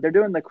they're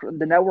doing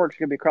the network's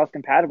gonna be cross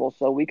compatible,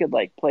 so we could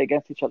like play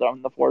against each other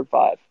on the 4 and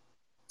 5.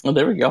 Oh,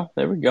 there we go.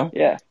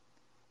 Yeah,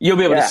 you'll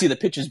be able to see the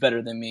pitches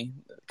better than me.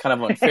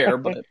 Kind of unfair,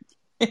 but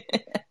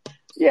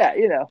yeah,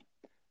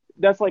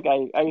 that's like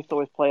I used to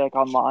always play like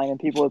online, and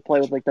people would play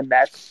with like the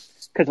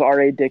Mets because of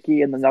R.A.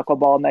 Dickey, and the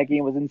knuckleball in that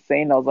game was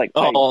insane. I was like,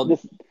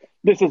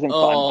 this isn't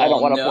fun. I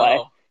don't want to play.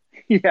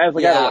 I was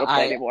like, I don't want to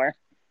play anymore.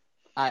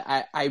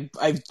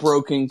 I've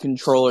broken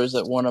controllers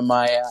at one of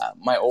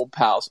my old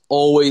pals.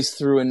 Always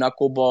threw a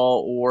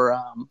knuckleball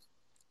or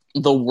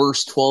the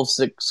worst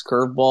 12-6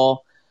 curveball.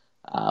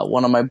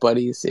 One of my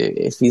buddies,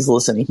 if he's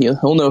listening,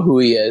 he'll know who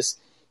he is.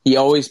 He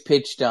always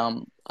pitched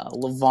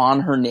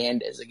Levon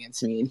Hernandez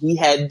against me, and he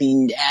had the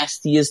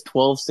nastiest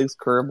 12-6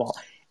 curveball.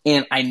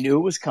 And I knew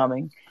it was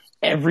coming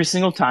every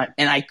single time,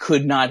 and I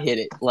could not hit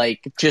it.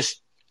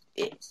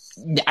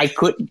 I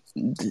couldn't.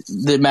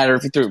 Didn't matter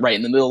if he threw it right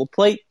in the middle of the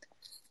plate.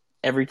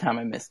 Every time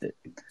I missed it.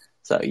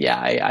 So, yeah,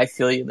 I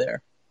feel you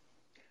there.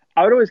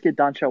 I would always get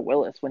Dontrelle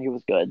Willis when he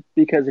was good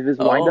because of his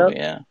windup.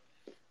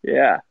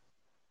 Yeah.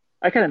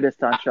 I kind of miss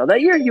Dontrelle.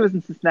 That year he was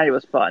in Cincinnati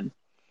was fun.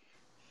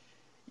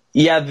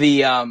 Yeah,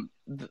 the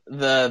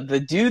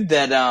dude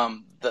that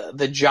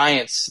the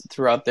Giants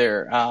threw out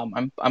there,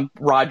 I'm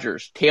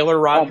Rogers, Taylor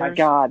Rogers. Oh my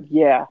God,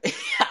 yeah.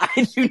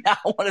 I do not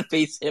want to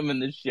face him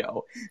in the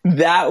show.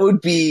 That would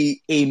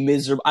be a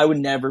miserable. I would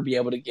never be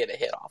able to get a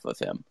hit off of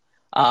him.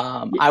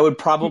 I would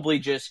probably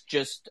just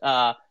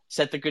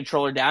set the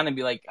controller down and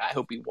be like, I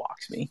hope he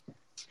walks me.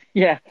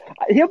 Yeah,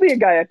 he'll be a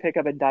guy I pick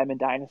up in Diamond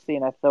Dynasty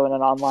and I throw in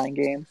an online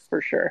game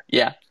for sure.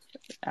 Yeah,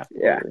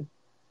 absolutely. Yeah.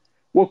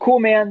 Well, cool,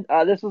 man.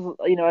 This was,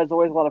 as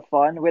always, a lot of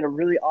fun. We had a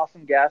really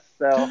awesome guest,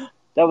 so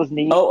that was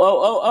neat.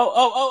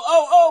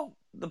 Oh!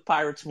 The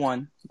Pirates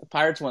won.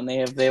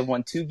 They have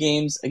won 2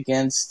 games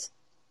against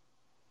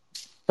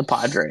the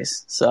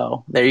Padres.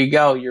 So there you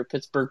go. Your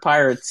Pittsburgh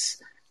Pirates.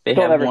 They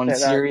have one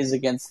series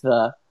against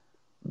the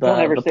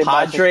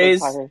Padres,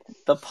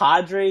 the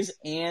Padres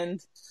and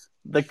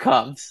the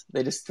Cubs.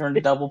 They just turned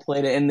a double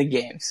play to end the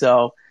game.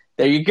 So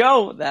there you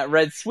go. That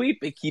red sweep,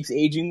 it keeps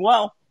aging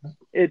well.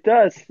 It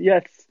does.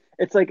 Yes.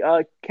 It's like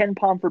Ken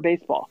Pom for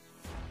baseball.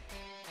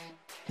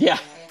 Yeah.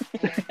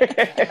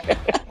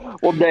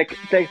 Well, Nick,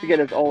 thanks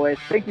again as always.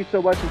 Thank you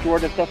so much for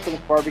joining us for this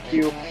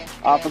barbecue.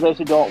 For those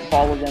who don't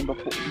follow them,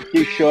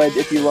 you should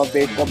if you love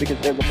baseball because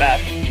they're the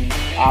best.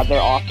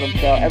 They're awesome.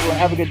 So everyone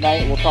have a good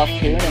night. We'll talk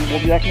soon, and we'll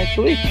be back next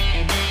week.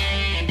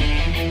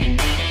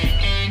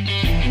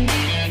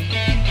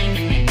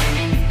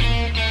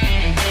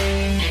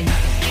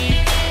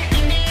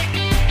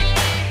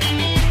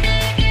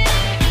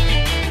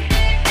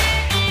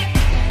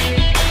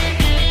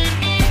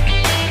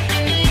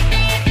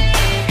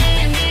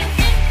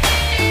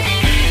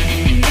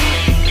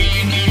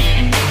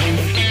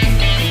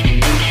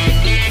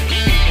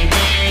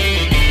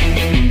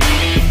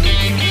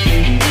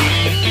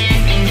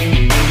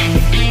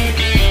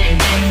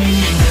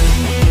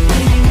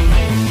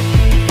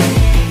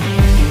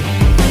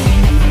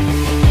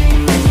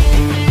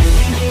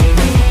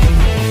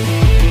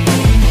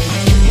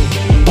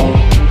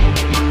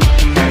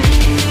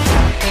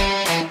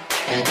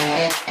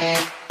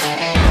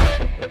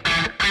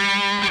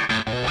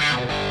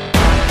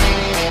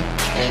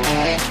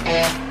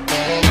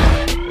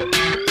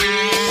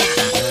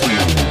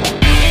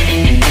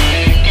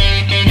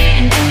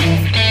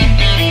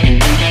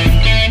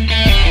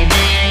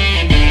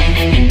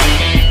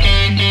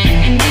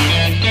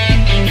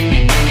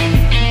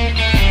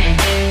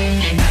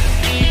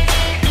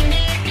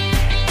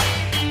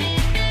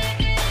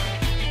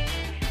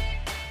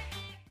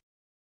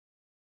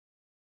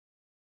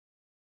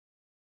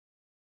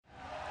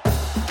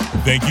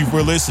 Thank you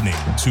for listening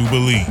to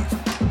Believe.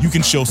 You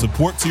can show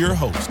support to your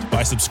host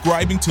by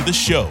subscribing to the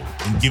show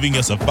and giving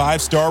us a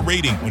 5-star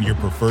rating on your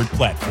preferred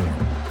platform.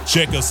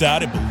 Check us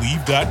out at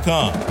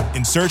Believe.com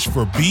and search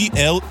for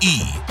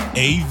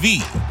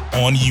BLEAV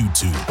on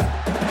YouTube.